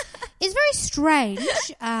 which is very strange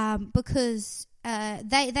because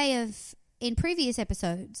they have, in previous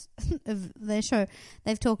episodes of their show,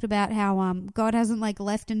 they've talked about how God hasn't like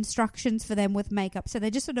left instructions for them with makeup, so they're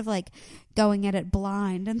just sort of like going at it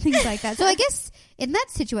blind and things like that. So I guess in that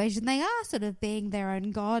situation, they are sort of being their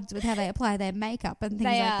own gods with how they apply their makeup and things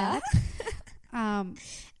like that.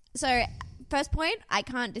 So first point, I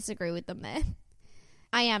can't disagree with them there.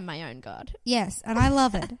 I am my own god. Yes, and I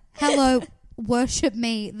love it. Hello, worship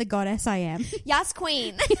me, the goddess I am. Yes,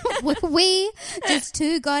 queen. We, just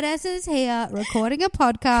two goddesses here, recording a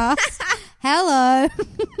podcast. Hello.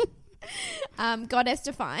 Goddess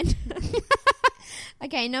defined.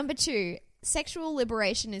 Okay, number 2. Sexual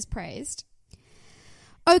liberation is praised.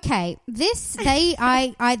 Okay,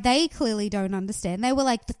 they clearly don't understand. They were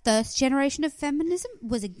like, the first generation of feminism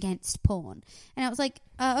was against porn. And I was like,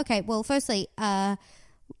 okay, well, firstly,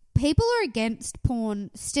 people are against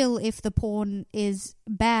porn still if the porn is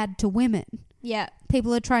bad to women. Yeah.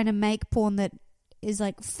 People are trying to make porn that is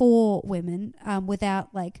like for women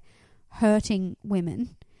without like hurting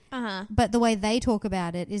women. Uh-huh. But the way they talk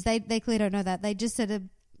about it is they clearly don't know that. They just sort of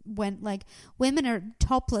went like, women are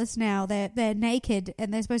topless now. They're naked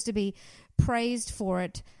and they're supposed to be praised for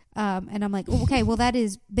it. And I'm like, okay, well,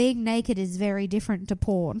 being naked is very different to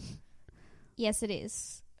porn. Yes, it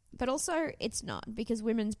is. But also, it's not, because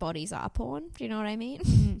women's bodies are porn. Do you know what I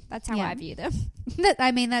mean? That's how I view them.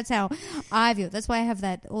 That's how I view it. That's why I have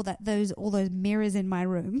all those mirrors in my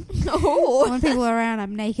room. Oh. When people are around,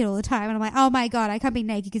 I'm naked all the time, and I'm like, oh my god, I can't be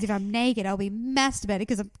naked because if I'm naked, I'll be masturbating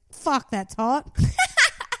because that's hot.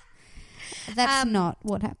 That's not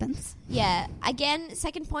what happens. Yeah. Again,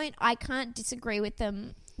 second point, I can't disagree with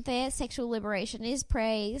them. Their sexual liberation is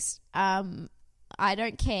praised. I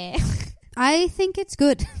don't care. I think it's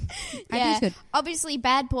good. I think it's good. Obviously,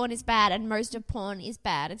 bad porn is bad, and most of porn is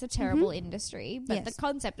bad. It's a terrible industry, but the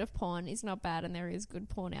concept of porn is not bad, and there is good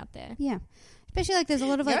porn out there. Yeah, especially like there's a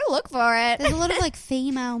lot of like, go look for it. There's a lot of like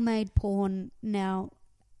female-made porn now,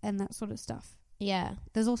 and that sort of stuff. Yeah,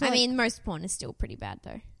 there's also. I mean, most porn is still pretty bad,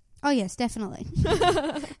 though. Oh yes, definitely.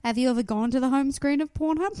 Have you ever gone to the home screen of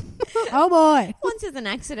Pornhub? Oh boy, once as an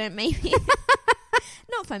accident, maybe.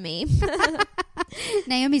 Not for me.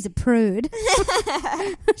 Naomi's a prude.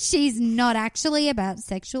 She's not actually about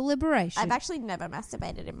sexual liberation. I've actually never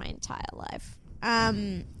masturbated in my entire life.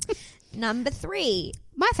 Number 3.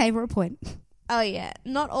 My favourite point. Oh, yeah.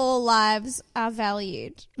 Not all lives are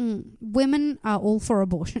valued. Women are all for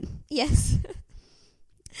abortion. Yes.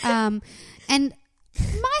 And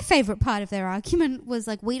my favourite part of their argument was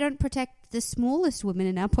like, we don't protect the smallest women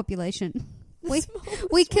in our population.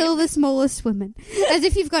 We kill the smallest women. As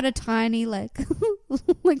if you've got a tiny, like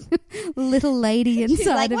little lady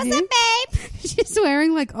inside of you. What's up, babe? She's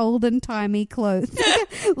wearing like old and timey clothes. Like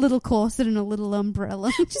a little corset and a little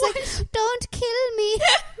umbrella. She's like, don't kill me.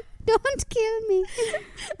 Don't kill me.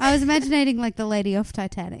 I was imaginating like the lady off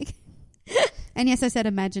Titanic. And yes, I said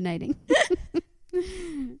imaginating.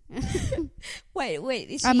 Wait.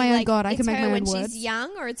 Is I'm she, my own like, god. I can make my own It's her when words. she's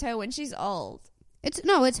young or it's her when she's old?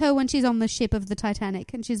 It's her when she's on the ship of the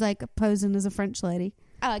Titanic and she's like posing as a French lady.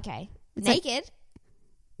 Oh, okay. It's Naked?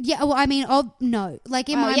 Yeah, well, I mean, no. Like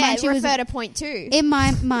in my mind, she was. refer to point 2. In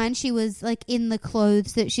my mind, she was like in the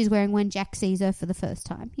clothes that she's wearing when Jack sees her for the first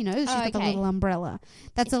time. You know, she's got the little umbrella.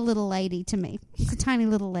 That's a little lady to me. It's a tiny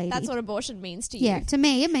little lady. That's what abortion means to you. Yeah, to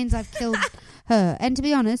me, it means I've killed her. And to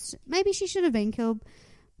be honest, maybe she should have been killed.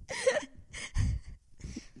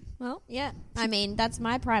 Well, yeah. I mean, that's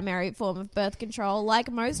my primary form of birth control,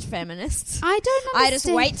 like most feminists. I don't understand. I just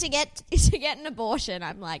wait to get an abortion.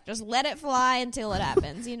 I'm like, just let it fly until it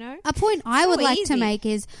happens, you know? A point I would like to easy. make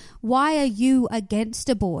is, why are you against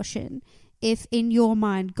abortion if in your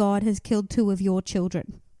mind God has killed 2 of your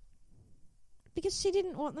children? Because she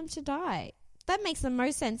didn't want them to die. That makes the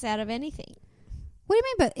most sense out of anything. What do you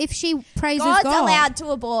mean? But if she praises God's God, allowed to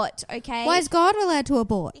abort, okay? why is God allowed to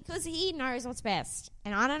abort? Because he knows what's best.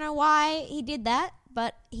 And I don't know why he did that,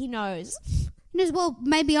 but he knows. Well,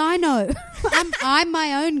 maybe I know. I'm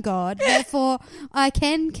my own God, therefore I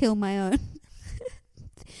can kill my own.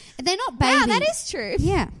 They're not babies. Wow, that is true.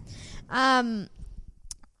 Yeah.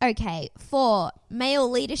 Okay, 4. Male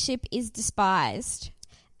leadership is despised.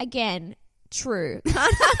 Again, true. Can't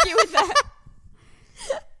argue with that.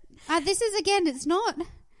 This is, again, it's not...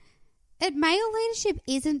 Male leadership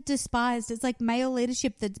isn't despised. It's like male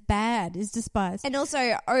leadership that's bad is despised. And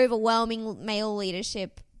also overwhelming male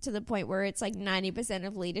leadership to the point where it's like 90%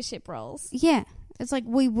 of leadership roles. Yeah. It's like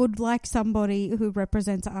we would like somebody who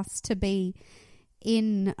represents us to be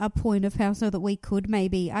in a point of power so that we could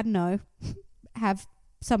maybe, I don't know, have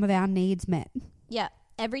some of our needs met. Yeah.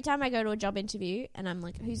 Every time I go to a job interview and I'm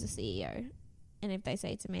like, who's the CEO? And if they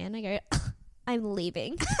say it's a man, I go, I'm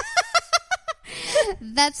leaving.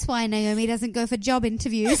 That's why Naomi doesn't go for job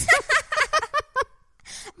interviews.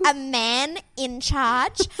 A man in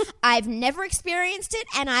charge. I've never experienced it,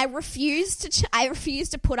 and I refuse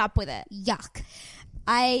to put up with it. Yuck.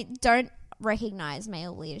 I don't recognize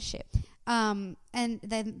male leadership. And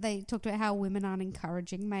then they talked about how women aren't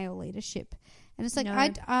encouraging male leadership, and it's like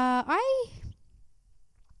No.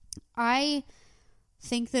 I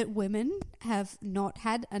think that women have not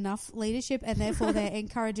had enough leadership and therefore they're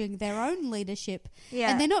encouraging their own leadership. Yeah.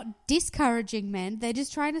 And they're not discouraging men. They're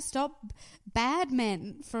just trying to stop bad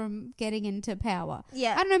men from getting into power.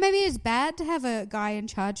 Yeah. I don't know, maybe it's bad to have a guy in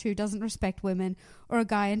charge who doesn't respect women or a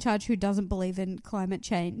guy in charge who doesn't believe in climate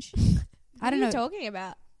change. I don't know. What are you talking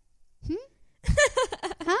about?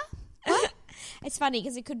 Huh? What? It's funny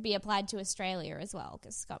because it could be applied to Australia as well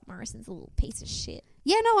because Scott Morrison's a little piece of shit.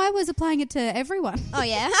 Yeah, no, I was applying it to everyone. Oh,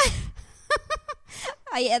 yeah?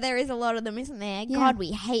 Oh, yeah, there is a lot of them, isn't there? Yeah. God, we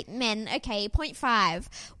hate men. Okay, point 5.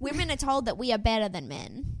 Women are told that we are better than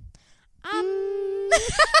men. Like,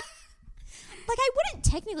 I wouldn't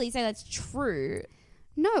technically say that's true.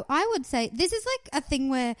 No, I would say this is like a thing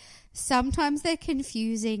where sometimes they're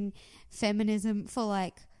confusing feminism for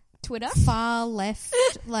like Twitter? far left,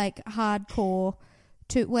 like hardcore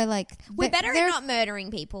to where like We're better they're- at not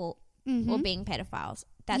murdering people or being pedophiles.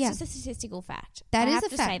 That's Yeah. just a statistical fact. That I is have a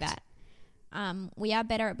to say fact. that. We are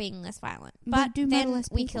better at being less violent. We But do murder then less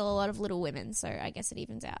we people. kill a lot of little women, so I guess it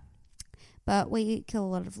evens out. But we kill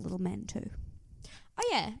a lot of little men too. Oh,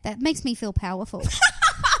 yeah. That makes me feel powerful.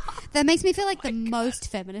 That makes me feel like the most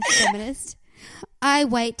feminist. I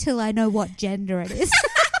wait till I know what gender it is.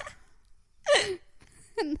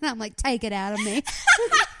 And I'm like, take it out of me.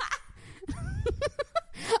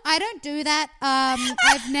 I don't do that.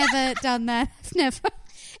 I've never done that. I've never.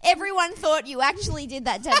 Everyone thought you actually did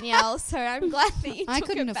that, Danielle, so I'm glad that you I took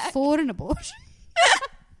couldn't it back. afford an abortion.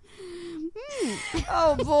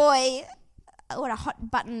 Oh, boy. What a hot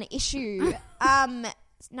button issue.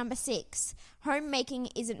 Number 6. Homemaking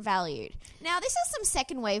isn't valued. Now, this is some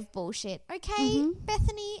second wave bullshit, okay?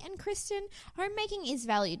 Bethany and Kristen, homemaking is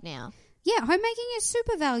valued now. Yeah, homemaking is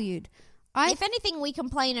super valued. If anything, we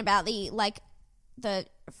complain about the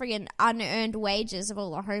friggin' unearned wages of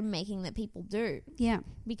all the homemaking that people do. Yeah.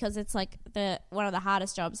 Because it's like one of the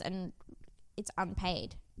hardest jobs and it's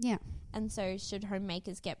unpaid. Yeah. And so should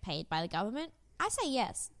homemakers get paid by the government? I say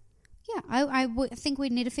yes. Yeah, I think we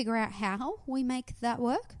need to figure out how we make that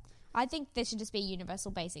work. I think there should just be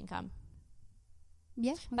universal base income.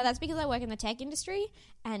 Yeah. But that's because I work in the tech industry,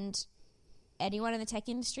 and anyone in the tech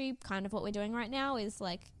industry, kind of what we're doing right now is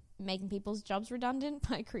like making people's jobs redundant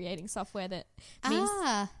by creating software that means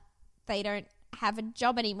they don't have a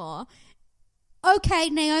job anymore. Okay,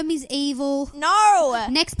 Naomi's evil. No!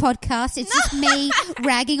 Next podcast, it's just me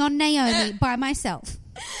ragging on Naomi by myself.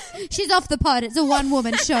 She's off the pod. It's a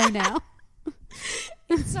one-woman show now.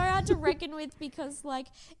 It's so hard to reckon with because, like,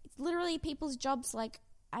 it's literally people's jobs. Like,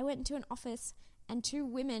 I went into an office and 2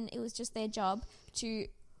 women, it was just their job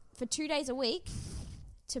for 2 days a week,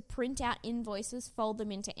 to print out invoices, fold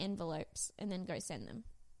them into envelopes, and then go send them.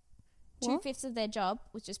 What? 2/5 of their job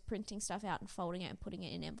was just printing stuff out and folding it and putting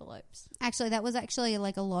it in envelopes. Actually, that was actually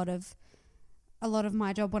like a lot of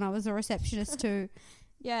my job when I was a receptionist too.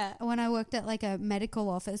 Yeah. When I worked at like a medical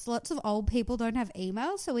office, lots of old people don't have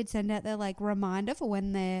email, so we'd send out their like reminder for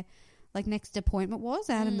when their like next appointment was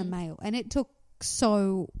out in the mail, and it took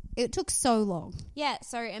so long. Yeah.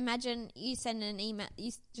 So imagine you send an email,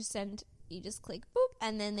 you just click boop,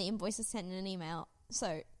 and then the invoice is sent in an email.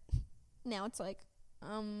 So now it's like.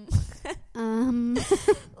 So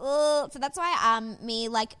that's why me,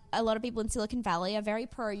 like a lot of people in Silicon Valley, are very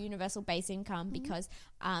pro universal base income because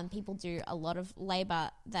people do a lot of labor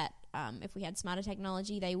that if we had smarter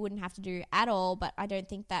technology they wouldn't have to do at all. But I don't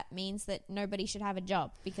think that means that nobody should have a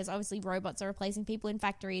job, because obviously robots are replacing people in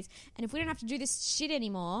factories, and if we don't have to do this shit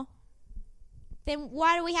anymore, then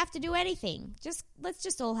why do we have to do anything? Let's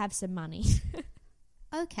just all have some money.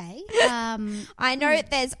 Okay. I know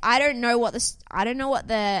I don't know what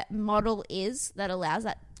the model is that allows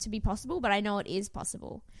that to be possible, but I know it is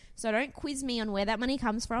possible. So don't quiz me on where that money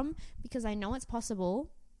comes from, because I know it's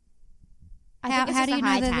possible. How do you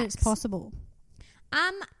know that it's possible?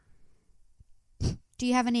 Do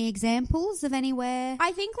you have any examples of anywhere?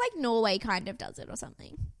 I think like Norway kind of does it or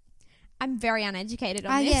something. I'm very uneducated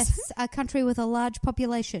on this. Yes, a country with a large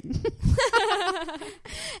population.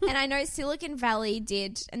 And I know Silicon Valley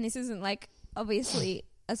did, and this isn't like obviously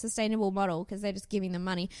a sustainable model because they're just giving them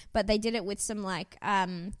money, but they did it with some like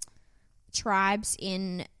tribes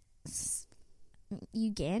in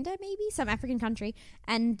Uganda, maybe some African country,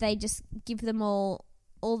 and they just give them all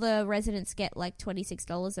the residents get like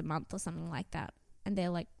 $26 a month or something like that, and they're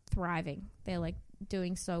like thriving. They're like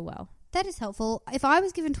doing so well. That is helpful. If I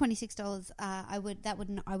was given $26, I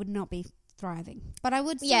would not be thriving, but I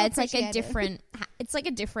would. Yeah, it's like a different. It's like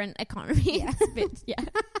a different economy. Yeah. Yeah.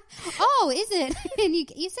 Oh, is it? And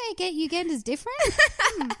you say Uganda's different?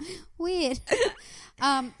 Weird.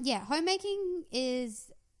 Yeah, homemaking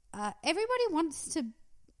is. Everybody wants to,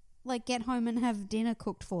 like, get home and have dinner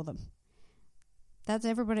cooked for them. That's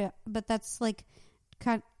everybody, but that's like,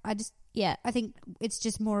 I think it's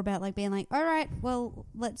just more about like being like, all right, well,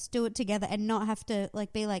 let's do it together, and not have to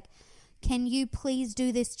like be like, can you please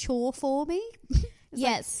do this chore for me?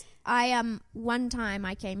 Yes. I one time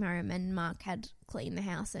I came home and Mark had cleaned the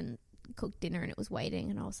house and cooked dinner, and it was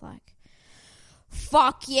waiting, and I was like,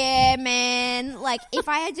 fuck yeah, man. Like, if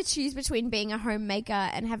I had to choose between being a homemaker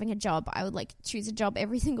and having a job, I would like choose a job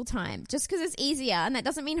every single time, just because it's easier. And that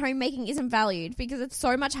doesn't mean homemaking isn't valued, because it's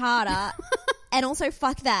so much harder. And also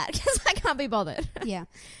fuck that, because I can't be bothered. Yeah.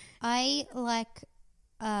 I like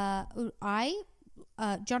Jono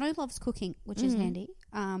loves cooking, which is handy.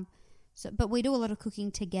 But we do a lot of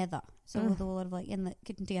cooking together. So we'll do a lot of like in the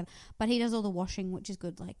kitchen together. But he does all the washing, which is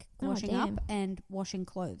good, like washing up and washing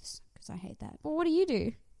clothes, because I hate that. Well, what do you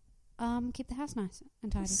do? Keep the house nice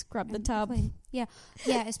and tidy. Scrub the tub. Clean. Yeah.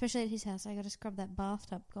 Yeah, especially at his house. I got to scrub that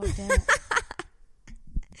bathtub. God damn it.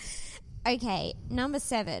 Okay, number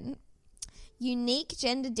 7. Unique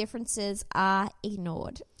gender differences are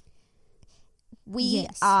ignored.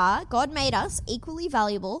 God made us equally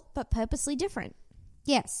valuable, but purposely different.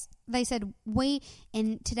 Yes. They said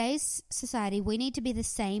in today's society, we need to be the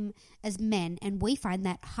same as men, and we find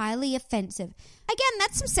that highly offensive. Again,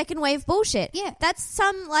 that's some second wave bullshit. Yeah. That's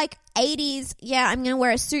some like 80s, I'm going to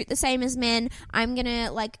wear a suit the same as men. I'm going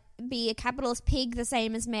to like be a capitalist pig the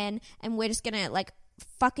same as men, and we're just going to like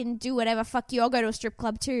fucking do whatever. Fuck you. I'll go to a strip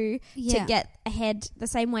club too to get ahead the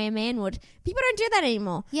same way a man would. People don't do that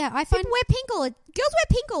anymore. Yeah, I find girls wear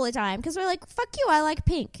pink all the time because we're like, fuck you, I like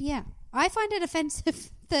pink. Yeah. I find it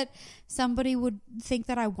offensive that somebody would think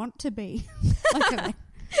that I want to be like a man.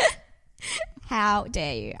 How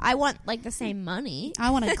dare you? I want like the same money. I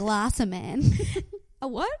want a glass a man. A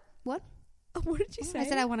what? What? What did you say? I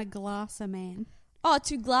said I want a glass a man. Oh,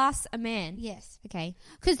 to glass a man. Yes. Okay.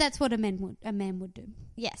 Because that's what a man would do.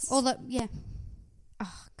 Yes. Although, yeah.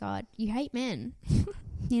 Oh God, you hate men.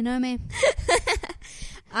 You know me.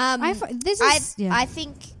 I I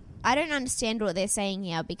think I don't understand what they're saying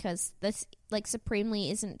here because this like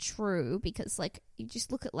supremely isn't true because like you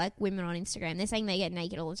just look at like women on Instagram. They're saying they get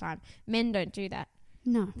naked all the time. Men don't do that.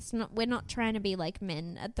 No. It's not. We're not trying to be like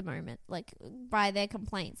men at the moment. Like by their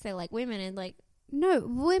complaints, they're like women and like No,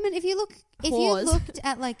 women, if you looked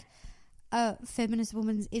at like a feminist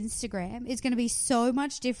woman's Instagram, it's going to be so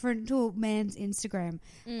much different to a man's Instagram.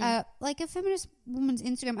 Like a feminist woman's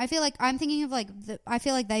Instagram, I feel like I'm thinking of like I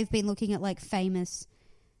feel like they've been looking at like famous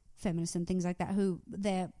feminists and things like that who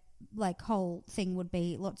their like whole thing would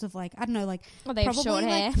be lots of like, I don't know, like they have short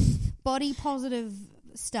hair, like body positive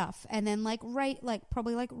stuff, and then like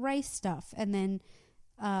probably like race stuff, and then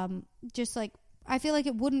just like I feel like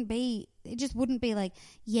it just wouldn't be like,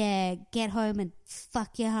 yeah, get home and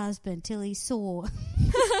fuck your husband till he's sore.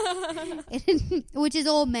 Which is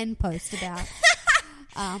all men post about.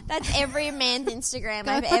 That's every man's Instagram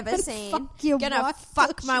I've ever seen. Gonna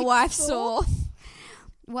fuck my wife sore.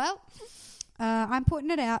 Well, I'm putting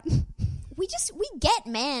it out. We get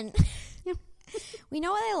men. Yeah. We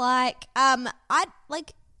know what they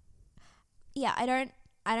like.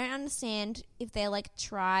 I don't understand if they're like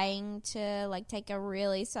trying to like take a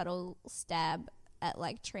really subtle stab at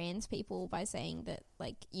like trans people by saying that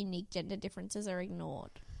like unique gender differences are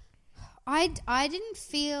ignored. I didn't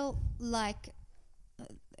feel like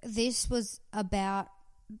this was about.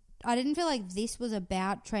 I didn't feel like this was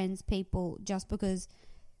about trans people just because.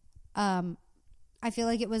 I feel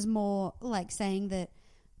like it was more like saying that.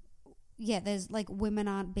 Yeah, there's like women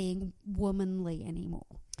aren't being womanly anymore.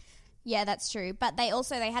 Yeah, that's true. But they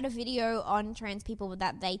had a video on trans people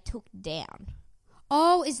that they took down.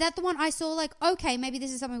 Oh, is that the one I saw? Like, okay, maybe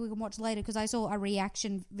this is something we can watch later because I saw a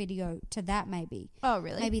reaction video to that maybe. Oh,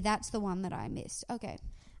 really? Maybe that's the one that I missed. Okay.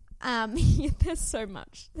 Yeah, there's so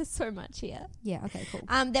much here. Yeah, okay, cool.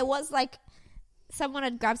 There was like someone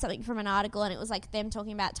had grabbed something from an article and it was like them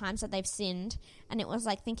talking about times that they've sinned, and it was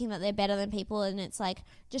like thinking that they're better than people, and it's like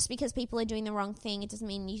just because people are doing the wrong thing it doesn't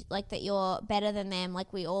mean you like that you're better than them.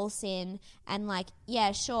 Like we all sin, and like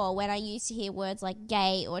yeah, sure, when I used to hear words like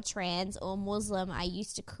gay or trans or Muslim I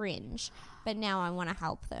used to cringe, but now I want to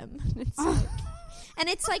help them. It's like, and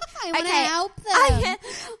it's like I want to help them.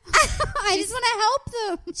 I just want to help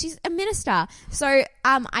them. She's a minister, so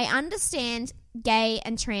I understand gay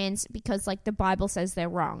and trans because like the Bible says they're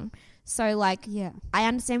wrong. So like yeah, I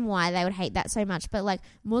understand why they would hate that so much, but like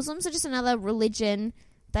Muslims are just another religion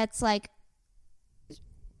that's like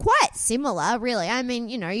quite similar, really. I mean,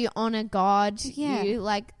 you know, you honor God, you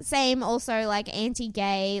like same also like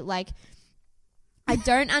anti-gay, like I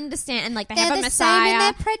don't understand, and like they have a Messiah. Same in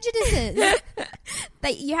their prejudices.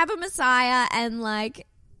 You have a Messiah, and like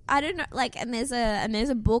I don't know, like and there's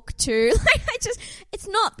a book too. Like it's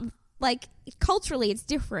not like culturally it's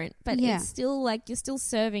different, but it's still like you're still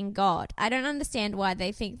serving God. I don't understand why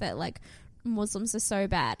they think that like Muslims are so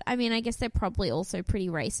bad. I mean, I guess they're probably also pretty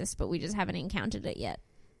racist, but we just haven't encountered it yet.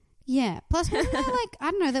 Yeah. Plus, wasn't there like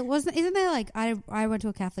I don't know, isn't there like I went to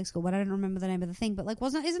a Catholic school, but I don't remember the name of the thing. But like,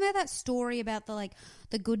 isn't there that story about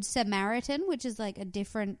the Good Samaritan, which is like a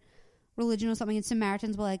different religion or something, and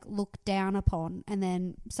Samaritans were like looked down upon, and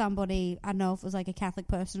then somebody, I don't know if it was like a Catholic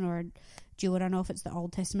person or a Jew, I don't know if it's the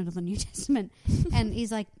Old Testament or the New Testament, and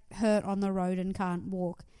he's like hurt on the road and can't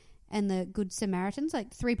walk, and the Good Samaritans,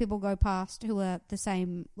 like 3 people go past who are the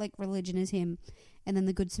same like religion as him, and then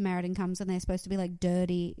the Good Samaritan comes and they're supposed to be like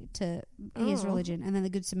dirty to his religion, and then the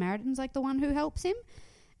Good Samaritan's like the one who helps him,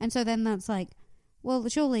 and so then that's like, well,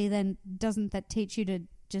 surely then doesn't that teach you to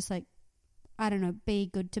just like, I don't know, be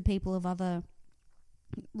good to people of other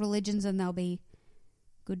religions and they'll be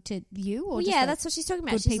good to you? Or well, just yeah, like that's what she's talking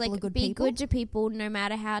about. She's like, be good to people no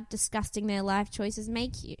matter how disgusting their life choices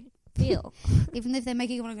make you feel. Even if they're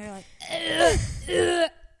making you want to go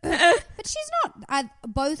like... But she's not...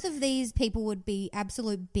 both of these people would be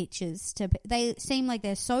absolute bitches. They seem like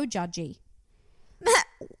they're so judgy. What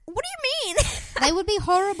do you mean? They would be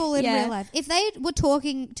horrible in real life. If they were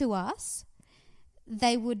talking to us,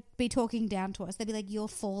 they would be talking down to us. They'd be like, you're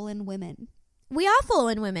fallen women. We are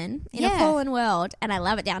fallen women in a fallen world, and I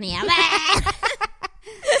love it down here.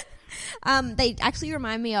 They actually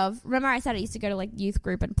remind me of... Remember I said I used to go to like youth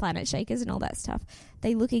group and Planet Shakers and all that stuff?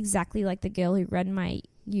 They look exactly like the girl who ran my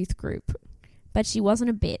youth group. but she wasn't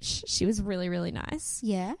a bitch. She was really, really nice.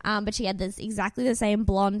 Yeah. But she had this exactly the same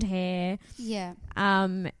blonde hair. Yeah.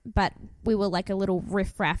 But we were like a little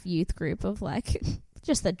riff-raff youth group of like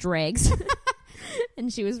just the dregs.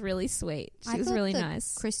 And she was really sweet. She was really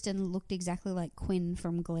nice. Kristen looked exactly like Quinn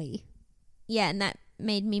from Glee. Yeah, and that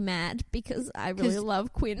made me mad because I really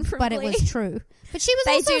love Quinn from Glee. But it was true. But she was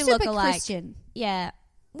They also do super look alike. Christian. Yeah.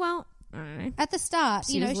 Well, I don't know. At the start,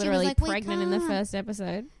 She was literally like, pregnant in the first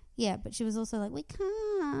episode. Yeah, but she was also like, we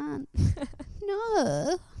can't.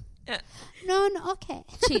 No. No, okay.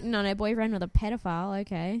 Cheating on her boyfriend with a pedophile,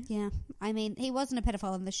 okay. Yeah. I mean, he wasn't a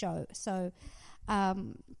pedophile in the show, so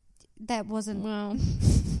that wasn't... Well,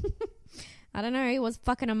 I don't know. He was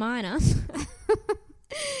fucking a minor.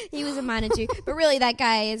 He was a minor too. But really, that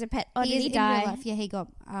guy is a pet. Oh, did he die? In real life. Yeah, he got...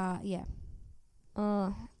 yeah.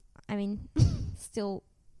 Oh, I mean, still...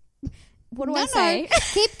 What do I say? No.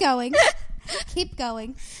 Keep going. Keep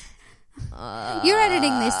going. You're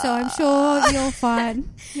editing this, so I'm sure you're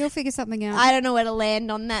fine. You'll figure something out. I don't know where to land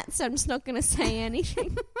on that, so I'm just not going to say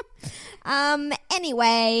anything.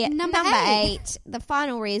 Anyway, number 8. The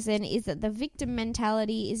final reason is that the victim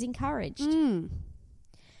mentality is encouraged.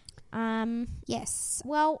 Yes.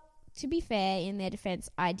 Well, to be fair, in their defense,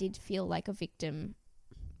 I did feel like a victim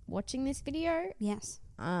watching this video. Yes.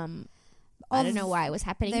 I don't know why it was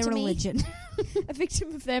happening to religion. me. A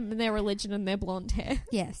victim of them and their religion and their blonde hair.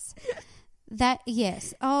 Yes.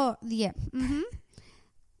 Yes. Oh, yeah. Mm-hmm.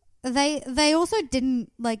 They also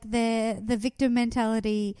didn't, like, the victim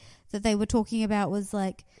mentality that they were talking about was,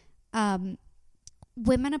 like,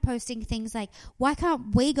 women are posting things like, why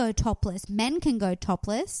can't we go topless? Men can go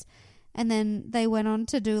topless. And then they went on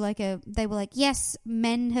to do, like, they were like, yes,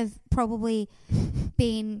 men have probably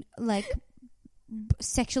been, like...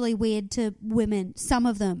 sexually weird to women, some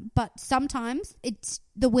of them, but sometimes it's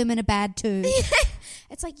the women are bad too.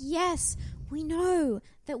 It's like, yes, we know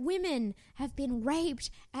that women have been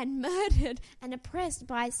raped and murdered and oppressed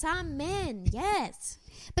by some men, yes,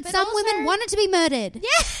 but some also, women wanted to be murdered.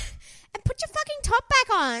 Yeah, and put your fucking top back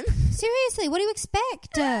on. Seriously, what do you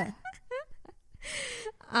expect?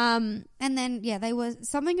 And then they were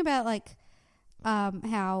something about like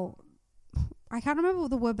how I can't remember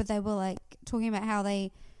the word, but they were like talking about how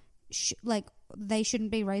they they shouldn't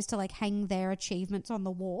be raised to like hang their achievements on the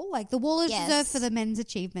wall. Like the wall is reserved for the men's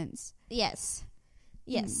achievements. Yes.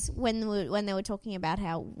 When they were talking about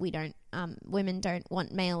how women don't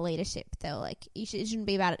want male leadership, they were like, it shouldn't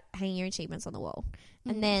be about hanging your achievements on the wall.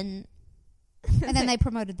 And then they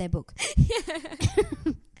promoted their book.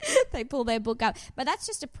 They pull their book up, but that's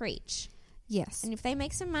just a preach. Yes. And if they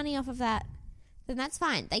make some money off of that, then that's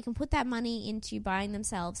fine. They can put that money into buying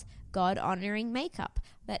themselves God-honouring makeup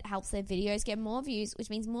that helps their videos get more views, which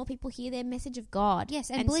means more people hear their message of God. Yes,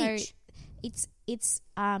 and bleach. So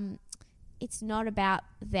it's not about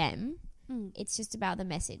them. It's just about the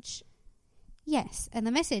message. Yes, and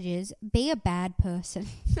the message is be a bad person.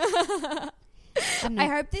 I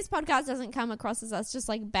hope this podcast doesn't come across as us just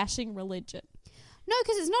like bashing religion. No,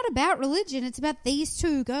 because it's not about religion. It's about these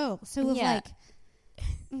two girls who have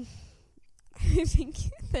I think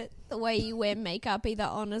that the way you wear makeup either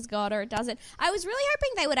honours God or it doesn't. I was really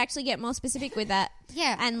hoping they would actually get more specific with that.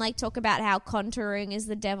 Yeah. And like talk about how contouring is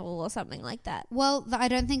the devil or something like that. Well, I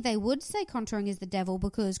don't think they would say contouring is the devil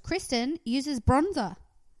because Kristen uses bronzer.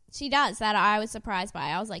 She does. That I was surprised by.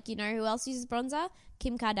 I was like, you know who else uses bronzer?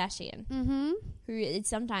 Kim Kardashian. Mm-hmm. Who is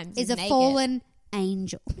sometimes is a naked. fallen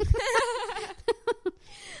angel.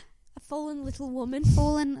 Fallen little woman.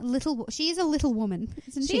 She is a little woman,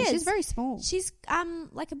 isn't she? She's very small. She's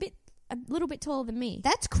like a little bit taller than me.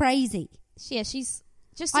 That's crazy. Yeah, she's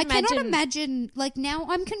just. I cannot imagine. Like now,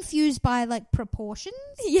 I'm confused by like proportions.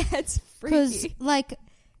 Yeah, it's freaky. Because like,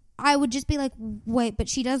 I would just be like, wait, but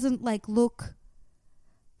she doesn't like look.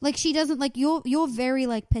 Like she doesn't like you're very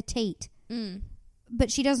like petite,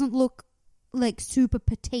 but she doesn't look like super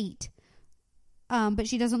petite. But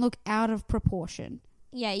she doesn't look out of proportion.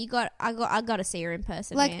 Yeah, I got to see her in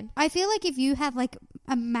person, like, man. I feel like if you have like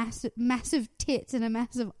a massive tits and a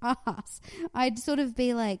massive ass, I'd sort of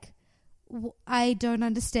be like, I don't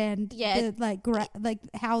understand. Yeah, like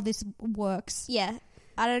how this works. Yeah,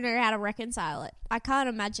 I don't know how to reconcile it. I can't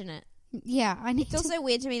imagine it. Yeah, It's also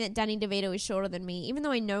weird to me that Danny DeVito is shorter than me, even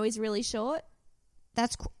though I know he's really short.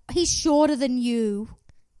 He's shorter than you.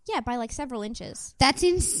 Yeah, by like several inches. That's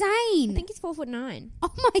insane. I think he's 4'9".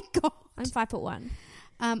 Oh my god, I'm 5'1".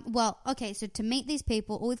 Well, okay, so to meet these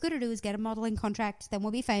people, all we've got to do is get a modelling contract, then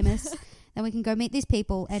we'll be famous. Then we can go meet these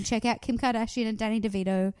people and check out Kim Kardashian and Danny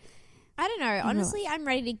DeVito. I don't know. Honestly, I'm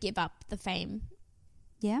ready to give up the fame.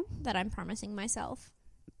 Yeah? That I'm promising myself.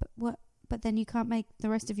 But what? But then you can't make the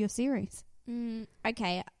rest of your series.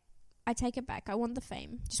 Okay, I take it back. I want the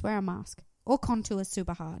fame. Just wear a mask. Or contour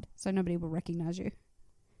super hard so nobody will recognise you.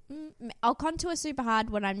 I'll contour super hard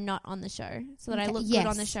when I'm not on the show so that I look good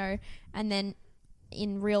on the show. And then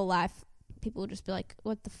in real life, people will just be like,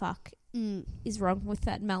 what the fuck is wrong with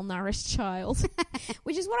that malnourished child?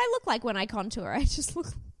 Which is what I look like when I contour. I just look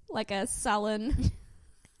like a sullen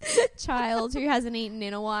child who hasn't eaten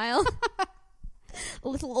in a while. A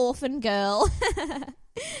little orphan girl.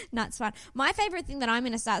 No, it's fun. My favourite thing that I'm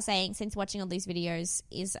going to start saying since watching all these videos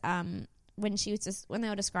is when they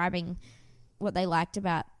were describing what they liked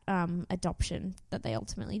about adoption that they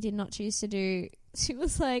ultimately did not choose to do. She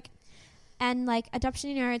was like, and like adoption,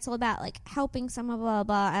 you know, it's all about like helping someone, blah,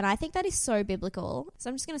 blah, blah. And I think that is so biblical. So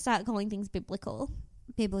I'm just going to start calling things biblical.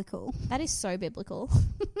 Biblical. That is so biblical.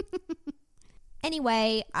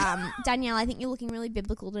 Anyway, Danielle, I think you're looking really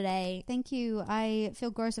biblical today. Thank you. I feel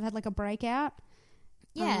gross. I've had like a breakout.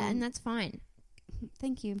 Yeah, and that's fine.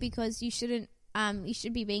 Thank you. Because you shouldn't, you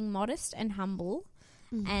should be being modest and humble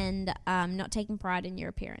and not taking pride in your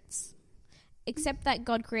appearance. Except that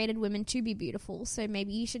God created women to be beautiful, so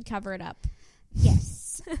maybe you should cover it up.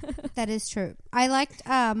 Yes, that is true. I liked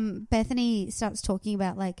Bethany starts talking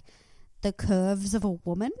about like the curves of a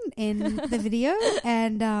woman in the video,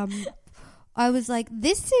 and I was like,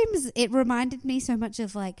 it reminded me so much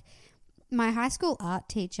of like my high school art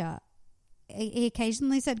teacher. He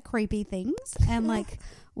occasionally said creepy things, and like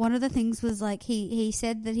one of the things was like he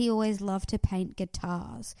said that he always loved to paint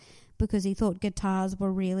guitars because he thought guitars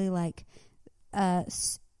were really like a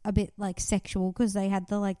bit like sexual because they had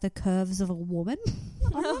the curves of a woman.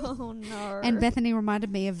 Oh no. And Bethany reminded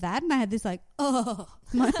me of that, and I had this like, oh.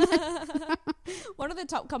 One of the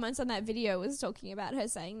top comments on that video was talking about her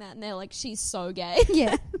saying that, and they're like, she's so gay.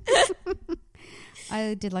 Yeah.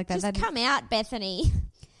 I did like that. Just come out, Bethany.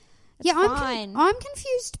 Yeah, I'm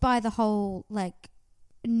confused by the whole like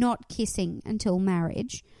not kissing until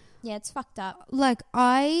marriage. Yeah, it's fucked up. Like,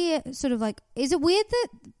 I sort of like, is it weird that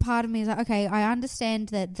part of me is like, okay, I understand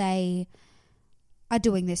that they are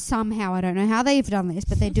doing this somehow. I don't know how they've done this,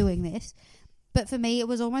 but they're doing this. But for me, it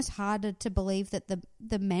was almost harder to believe that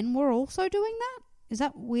the men were also doing that. Is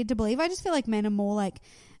that weird to believe? I just feel like men are more like,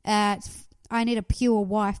 I need a pure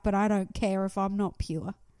wife, but I don't care if I'm not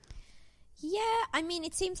pure. Yeah, I mean,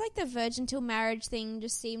 it seems like the virgin till marriage thing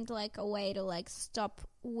just seemed like a way to like stop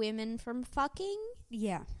women from fucking.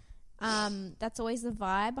 Yeah. That's always the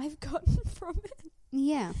vibe I've gotten from it.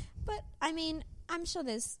 Yeah. But, I mean, I'm sure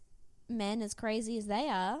there's men as crazy as they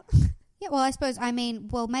are. Yeah, well, I suppose,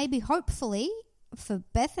 maybe hopefully, for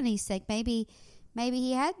Bethany's sake, maybe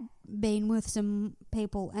he had been with some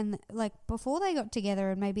people and, like, before they got together,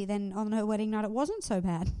 and maybe then on her wedding night it wasn't so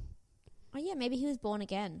bad. Oh, yeah, maybe he was born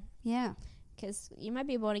again. Yeah. Because you might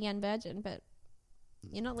be a born again virgin, but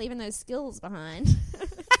you're not leaving those skills behind.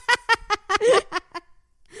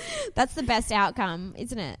 That's the best outcome,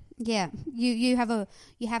 isn't it? Yeah. You have a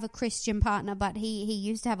Christian partner, but he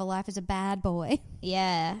used to have a life as a bad boy.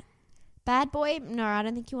 Yeah. Bad boy? No, I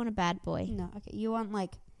don't think you want a bad boy. No, okay. You want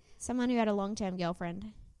like someone who had a long-term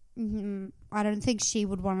girlfriend. Mm-hmm. I don't think she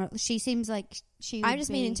would want to. She seems like she would I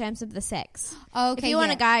just mean in terms of the sex. Oh, okay. If you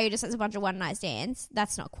want a guy who just has a bunch of one-night stands,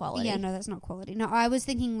 that's not quality. Yeah, no, that's not quality. No, I was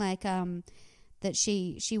thinking like that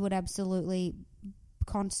she would absolutely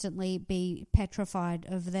constantly be petrified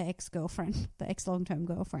of the ex-girlfriend, the ex-long-term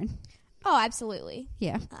girlfriend. Oh, absolutely.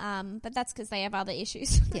 Yeah. But that's because they have other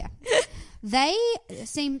issues. Yeah.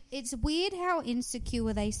 It's weird how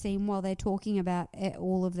insecure they seem while they're talking about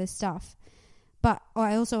all of this stuff. But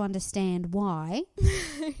I also understand why.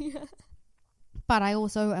 Yeah. But I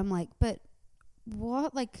also am like, but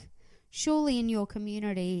what? Like, surely in your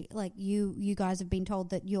community, like you guys have been told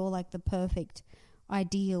that you're like the perfect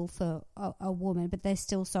ideal for a woman, but they're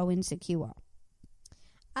still so insecure.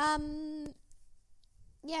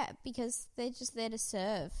 Yeah, because they're just there to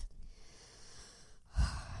serve.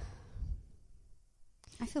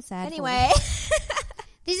 I feel sad. Anyway.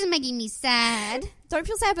 This is making me sad. Don't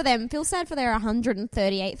feel sad for them. Feel sad for their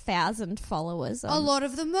 138,000 followers. A lot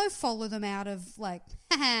of them, though, follow them out of, like,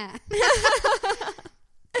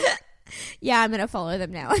 Yeah, I'm going to follow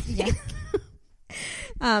them now. Yeah.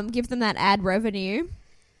 Give them that ad revenue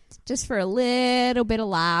just for a little bit of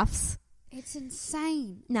laughs. It's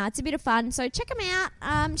insane. No, it's a bit of fun. So check them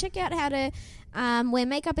out. Check out how to wear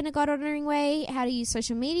makeup in a God-honouring way, how to use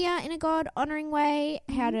social media in a God-honouring way,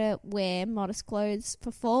 how to wear modest clothes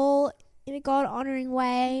for fall in a God-honouring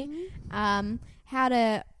way, how how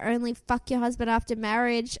to only fuck your husband after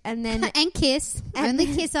marriage, and then and kiss. Only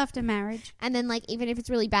kiss after marriage. and then like even if it's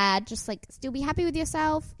really bad, just like still be happy with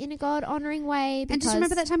yourself in a God honoring way. And just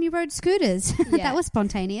remember that time you rode scooters. That was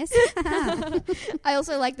spontaneous. I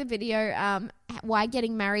also like the video why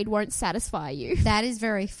getting married won't satisfy you. That is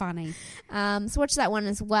very funny. So watch that one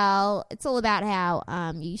as well. It's all about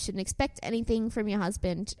how you shouldn't expect anything from your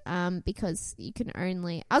husband because you can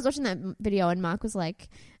only... I was watching that video and Mark was like,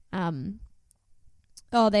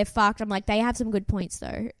 oh, they're fucked. I'm like, they have some good points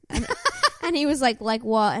though. And he was like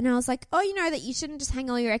what? And I was like, oh, you know that you shouldn't just hang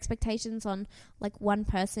all your expectations on like one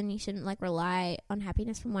person. You shouldn't like rely on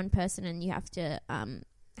happiness from one person, and you have to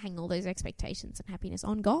hang all those expectations and happiness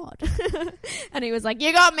on God. And he was like,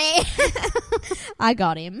 you got me. I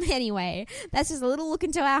got him. Anyway, that's just a little look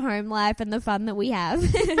into our home life and the fun that we have.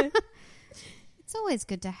 It's always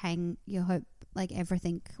good to hang your hope, like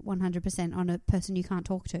everything, 100% on a person you can't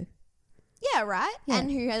talk to. Yeah, right? Yeah. And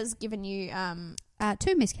who has given you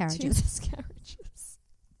 2 miscarriages. 2 miscarriages.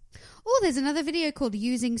 Oh, there's another video called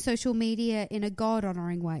Using Social Media in a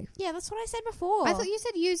God-Honouring Way. Yeah, that's what I said before. I thought you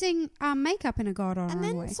said using makeup in a God-honouring way.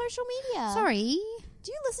 And then social media. Sorry.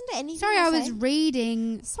 Do you listen to anything Sorry, I was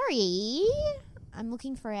reading. Sorry. I'm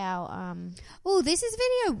looking for our... Oh, this is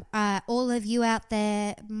video all of you out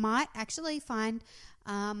there might actually find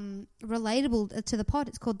relatable to the pod.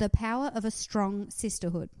 It's called The Power of a Strong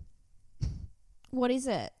Sisterhood. What is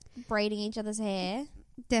it? Braiding each other's hair?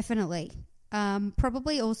 Definitely.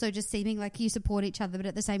 Probably also just seeming like you support each other, but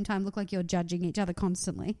at the same time look like you're judging each other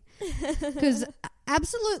constantly. Because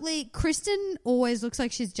absolutely, Kristen always looks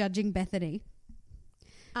like she's judging Bethany.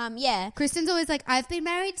 Yeah. Kristen's always like, I've been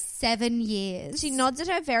married 7 years. She nods at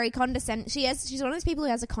her very condescending. She's one of those people who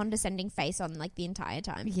has a condescending face on like the entire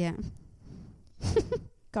time. Yeah.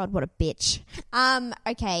 God, what a bitch.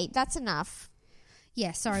 Okay, that's enough.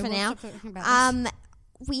 Yeah, sorry. For we'll now. stop talking about this.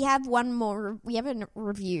 We have one more. We have a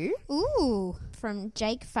review. Ooh. From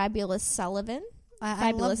Jake Fabulous Sullivan. I love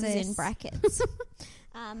Fabulous is this. in brackets.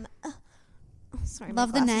 Sorry,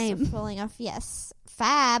 Love my the glasses name. are falling off. Yes,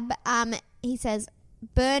 Fab. He says,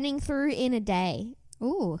 burning through in a day.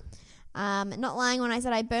 Ooh. Not lying when I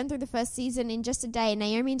said I burned through the first season in just a day.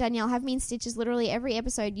 Naomi and Danielle have me in stitches literally every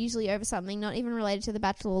episode, usually over something not even related to The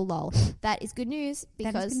Bachelor or lol. That is good news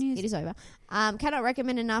because it is over. Cannot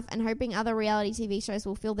recommend enough, and hoping other reality TV shows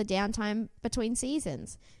will fill the downtime between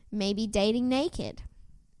seasons. Maybe Dating Naked.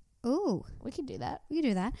 Ooh. We could do that. We can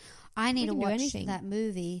do that. I need to can do watch anything. that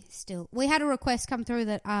movie still. We had a request come through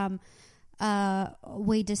that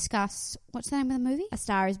we discussed. What's the name of the movie? A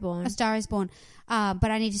Star is Born. A Star is Born.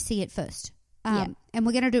 But I need to see it first. Yeah. And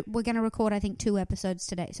we're gonna record I think 2 episodes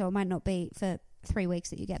today, so it might not be for 3 weeks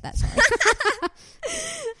that you get that. Sorry.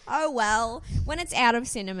 Oh well, when it's out of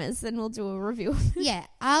cinemas, then we'll do a review. Yeah,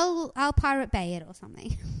 I'll Pirate Bay it or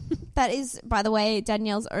something. That is, by the way,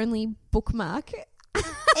 Danielle's only bookmark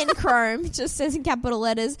in Chrome. Just says in capital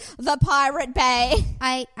letters, The Pirate Bay.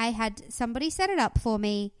 I had somebody set it up for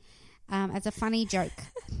me as a funny joke.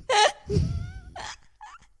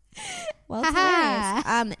 Well,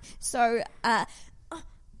 it's hilarious.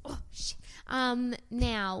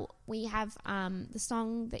 Now we have the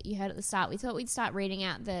song that you heard at the start. We thought we'd start reading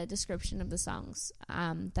out the description of the songs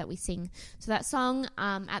that we sing. So that song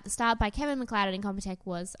at the start by Kevin McLeod and Incompetech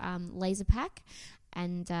was Laser Pack.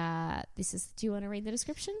 And this is... Do you want to read the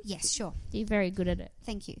description? Yes, sure. You're very good at it.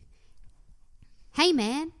 Thank you. Hey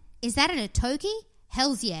man, is that an Atoki?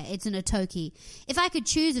 Hells yeah, it's an Atoki. If I could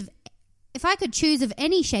choose of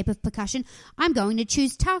any shape of percussion, I'm going to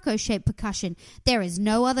choose taco-shaped percussion. There is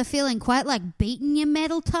no other feeling quite like beating your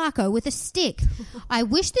metal taco with a stick. I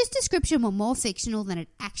wish this description were more fictional than it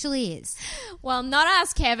actually is. Well, not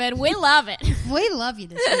us, Kevin. We love it. We love your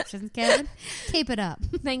descriptions, Kevin. Keep it up.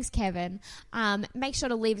 Thanks, Kevin. Make sure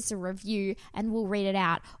to leave us a review and we'll read it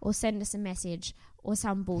out, or send us a message or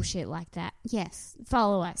some bullshit like that. Yes.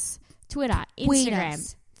 Follow us. Twitter, Tweet Instagram,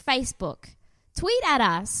 us. Facebook. Tweet at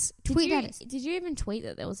us. Tweet at us. Did you even tweet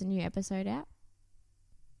that there was a new episode out?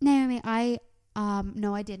 Naomi,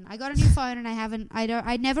 no, I didn't. I got a new phone and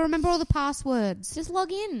I never remember all the passwords. Just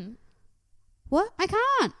log in. What? I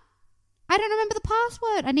can't. I don't remember the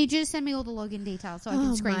password. I need you to send me all the login details so I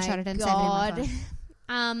can screenshot it and save it in my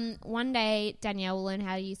phone. One day Danielle will learn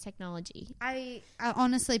how to use technology. I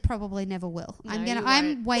honestly probably never will. No, I'm you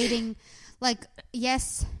I'm won't. waiting. Like,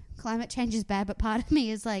 yes, climate change is bad, but part of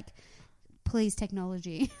me is like, please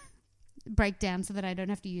technology break down so that I don't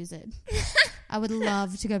have to use it. I would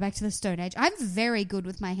love to go back to the Stone Age. I'm very good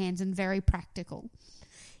with my hands and very practical.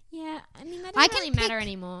 Yeah, I mean that I doesn't can really matter pick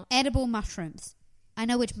anymore. Edible mushrooms. I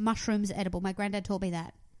know which mushrooms are edible. My granddad taught me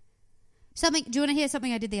that. Something. Do you want to hear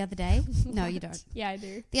something I did the other day? No, you don't. Yeah, I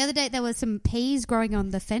do. The other day there was some peas growing on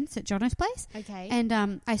the fence at Jono's place. Okay.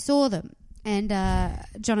 And I saw them, and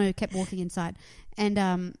Jono kept walking inside,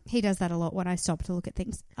 and he does that a lot when I stop to look at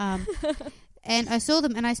things. And I saw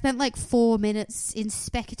them, and I spent like 4 minutes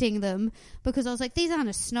inspecting them because I was like, these aren't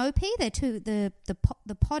a snow pea. They're too the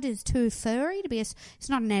pod is too furry to be. It's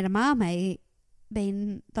not an edamame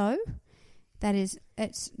bean though. That is,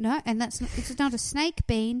 it's not a snake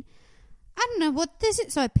bean. I don't know what this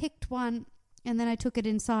is. So I picked one, and then I took it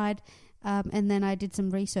inside, and then I did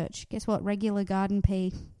some research. Guess what? Regular garden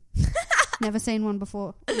pea. Never seen one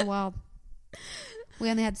before in the wild. We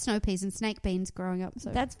only had snow peas and snake beans growing up. So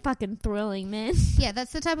That's fucking thrilling, man. yeah,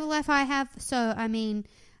 that's the type of life I have. So, I mean,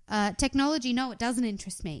 technology, no, it doesn't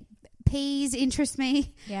interest me. Peas interest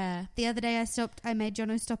me. Yeah. The other day I made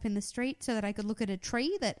Jono stop in the street so that I could look at a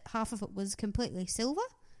tree that half of it was completely silver.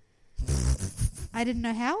 I didn't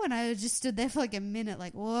know how, and I just stood there for like a minute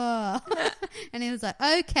like, whoa. And he was like,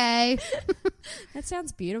 okay. That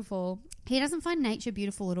sounds beautiful. He doesn't find nature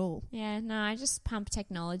beautiful at all. Yeah, no, I just pump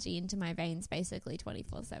technology into my veins basically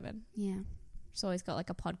 24/7. Yeah. Just always got like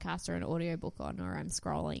a podcast or an audiobook on, or I'm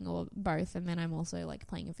scrolling, or both, and then I'm also like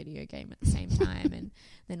playing a video game at the same time and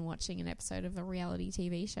then watching an episode of a reality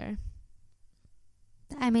TV show.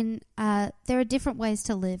 I mean, there are different ways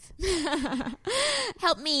to live.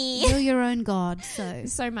 Help me. You're your own god, so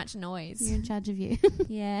So much noise. you're in charge of you.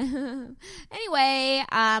 Yeah. Anyway,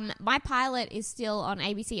 my pilot is still on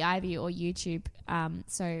ABC iView or YouTube,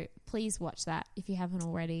 so please watch that if you haven't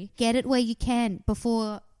already. Get it where you can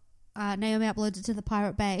before Naomi uploads it to the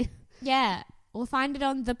Pirate Bay. Yeah, we'll find it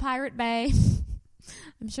on the Pirate Bay.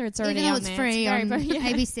 I'm sure it's already Even though on it's there. free on yeah.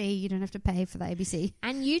 ABC, you don't have to pay for the ABC.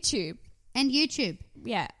 And YouTube. And YouTube.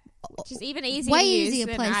 Yeah. Which is even easier Way to use easier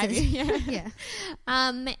than places. iView.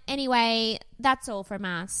 Yeah. Anyway, that's all from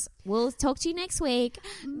us. We'll talk to you next week.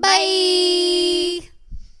 Bye.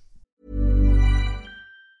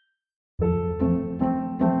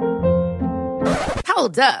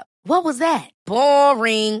 Hold up. What was that?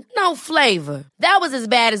 Boring. No flavor. That was as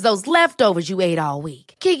bad as those leftovers you ate all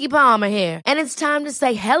week. Keke Palmer here, and it's time to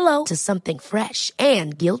say hello to something fresh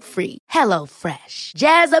and guilt-free. Hello Fresh.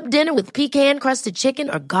 Jazz up dinner with pecan-crusted chicken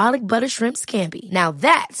or garlic butter shrimp scampi. Now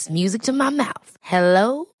that's music to my mouth.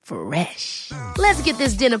 Hello Fresh. Let's get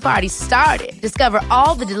this dinner party started. Discover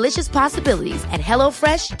all the delicious possibilities at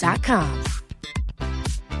HelloFresh.com.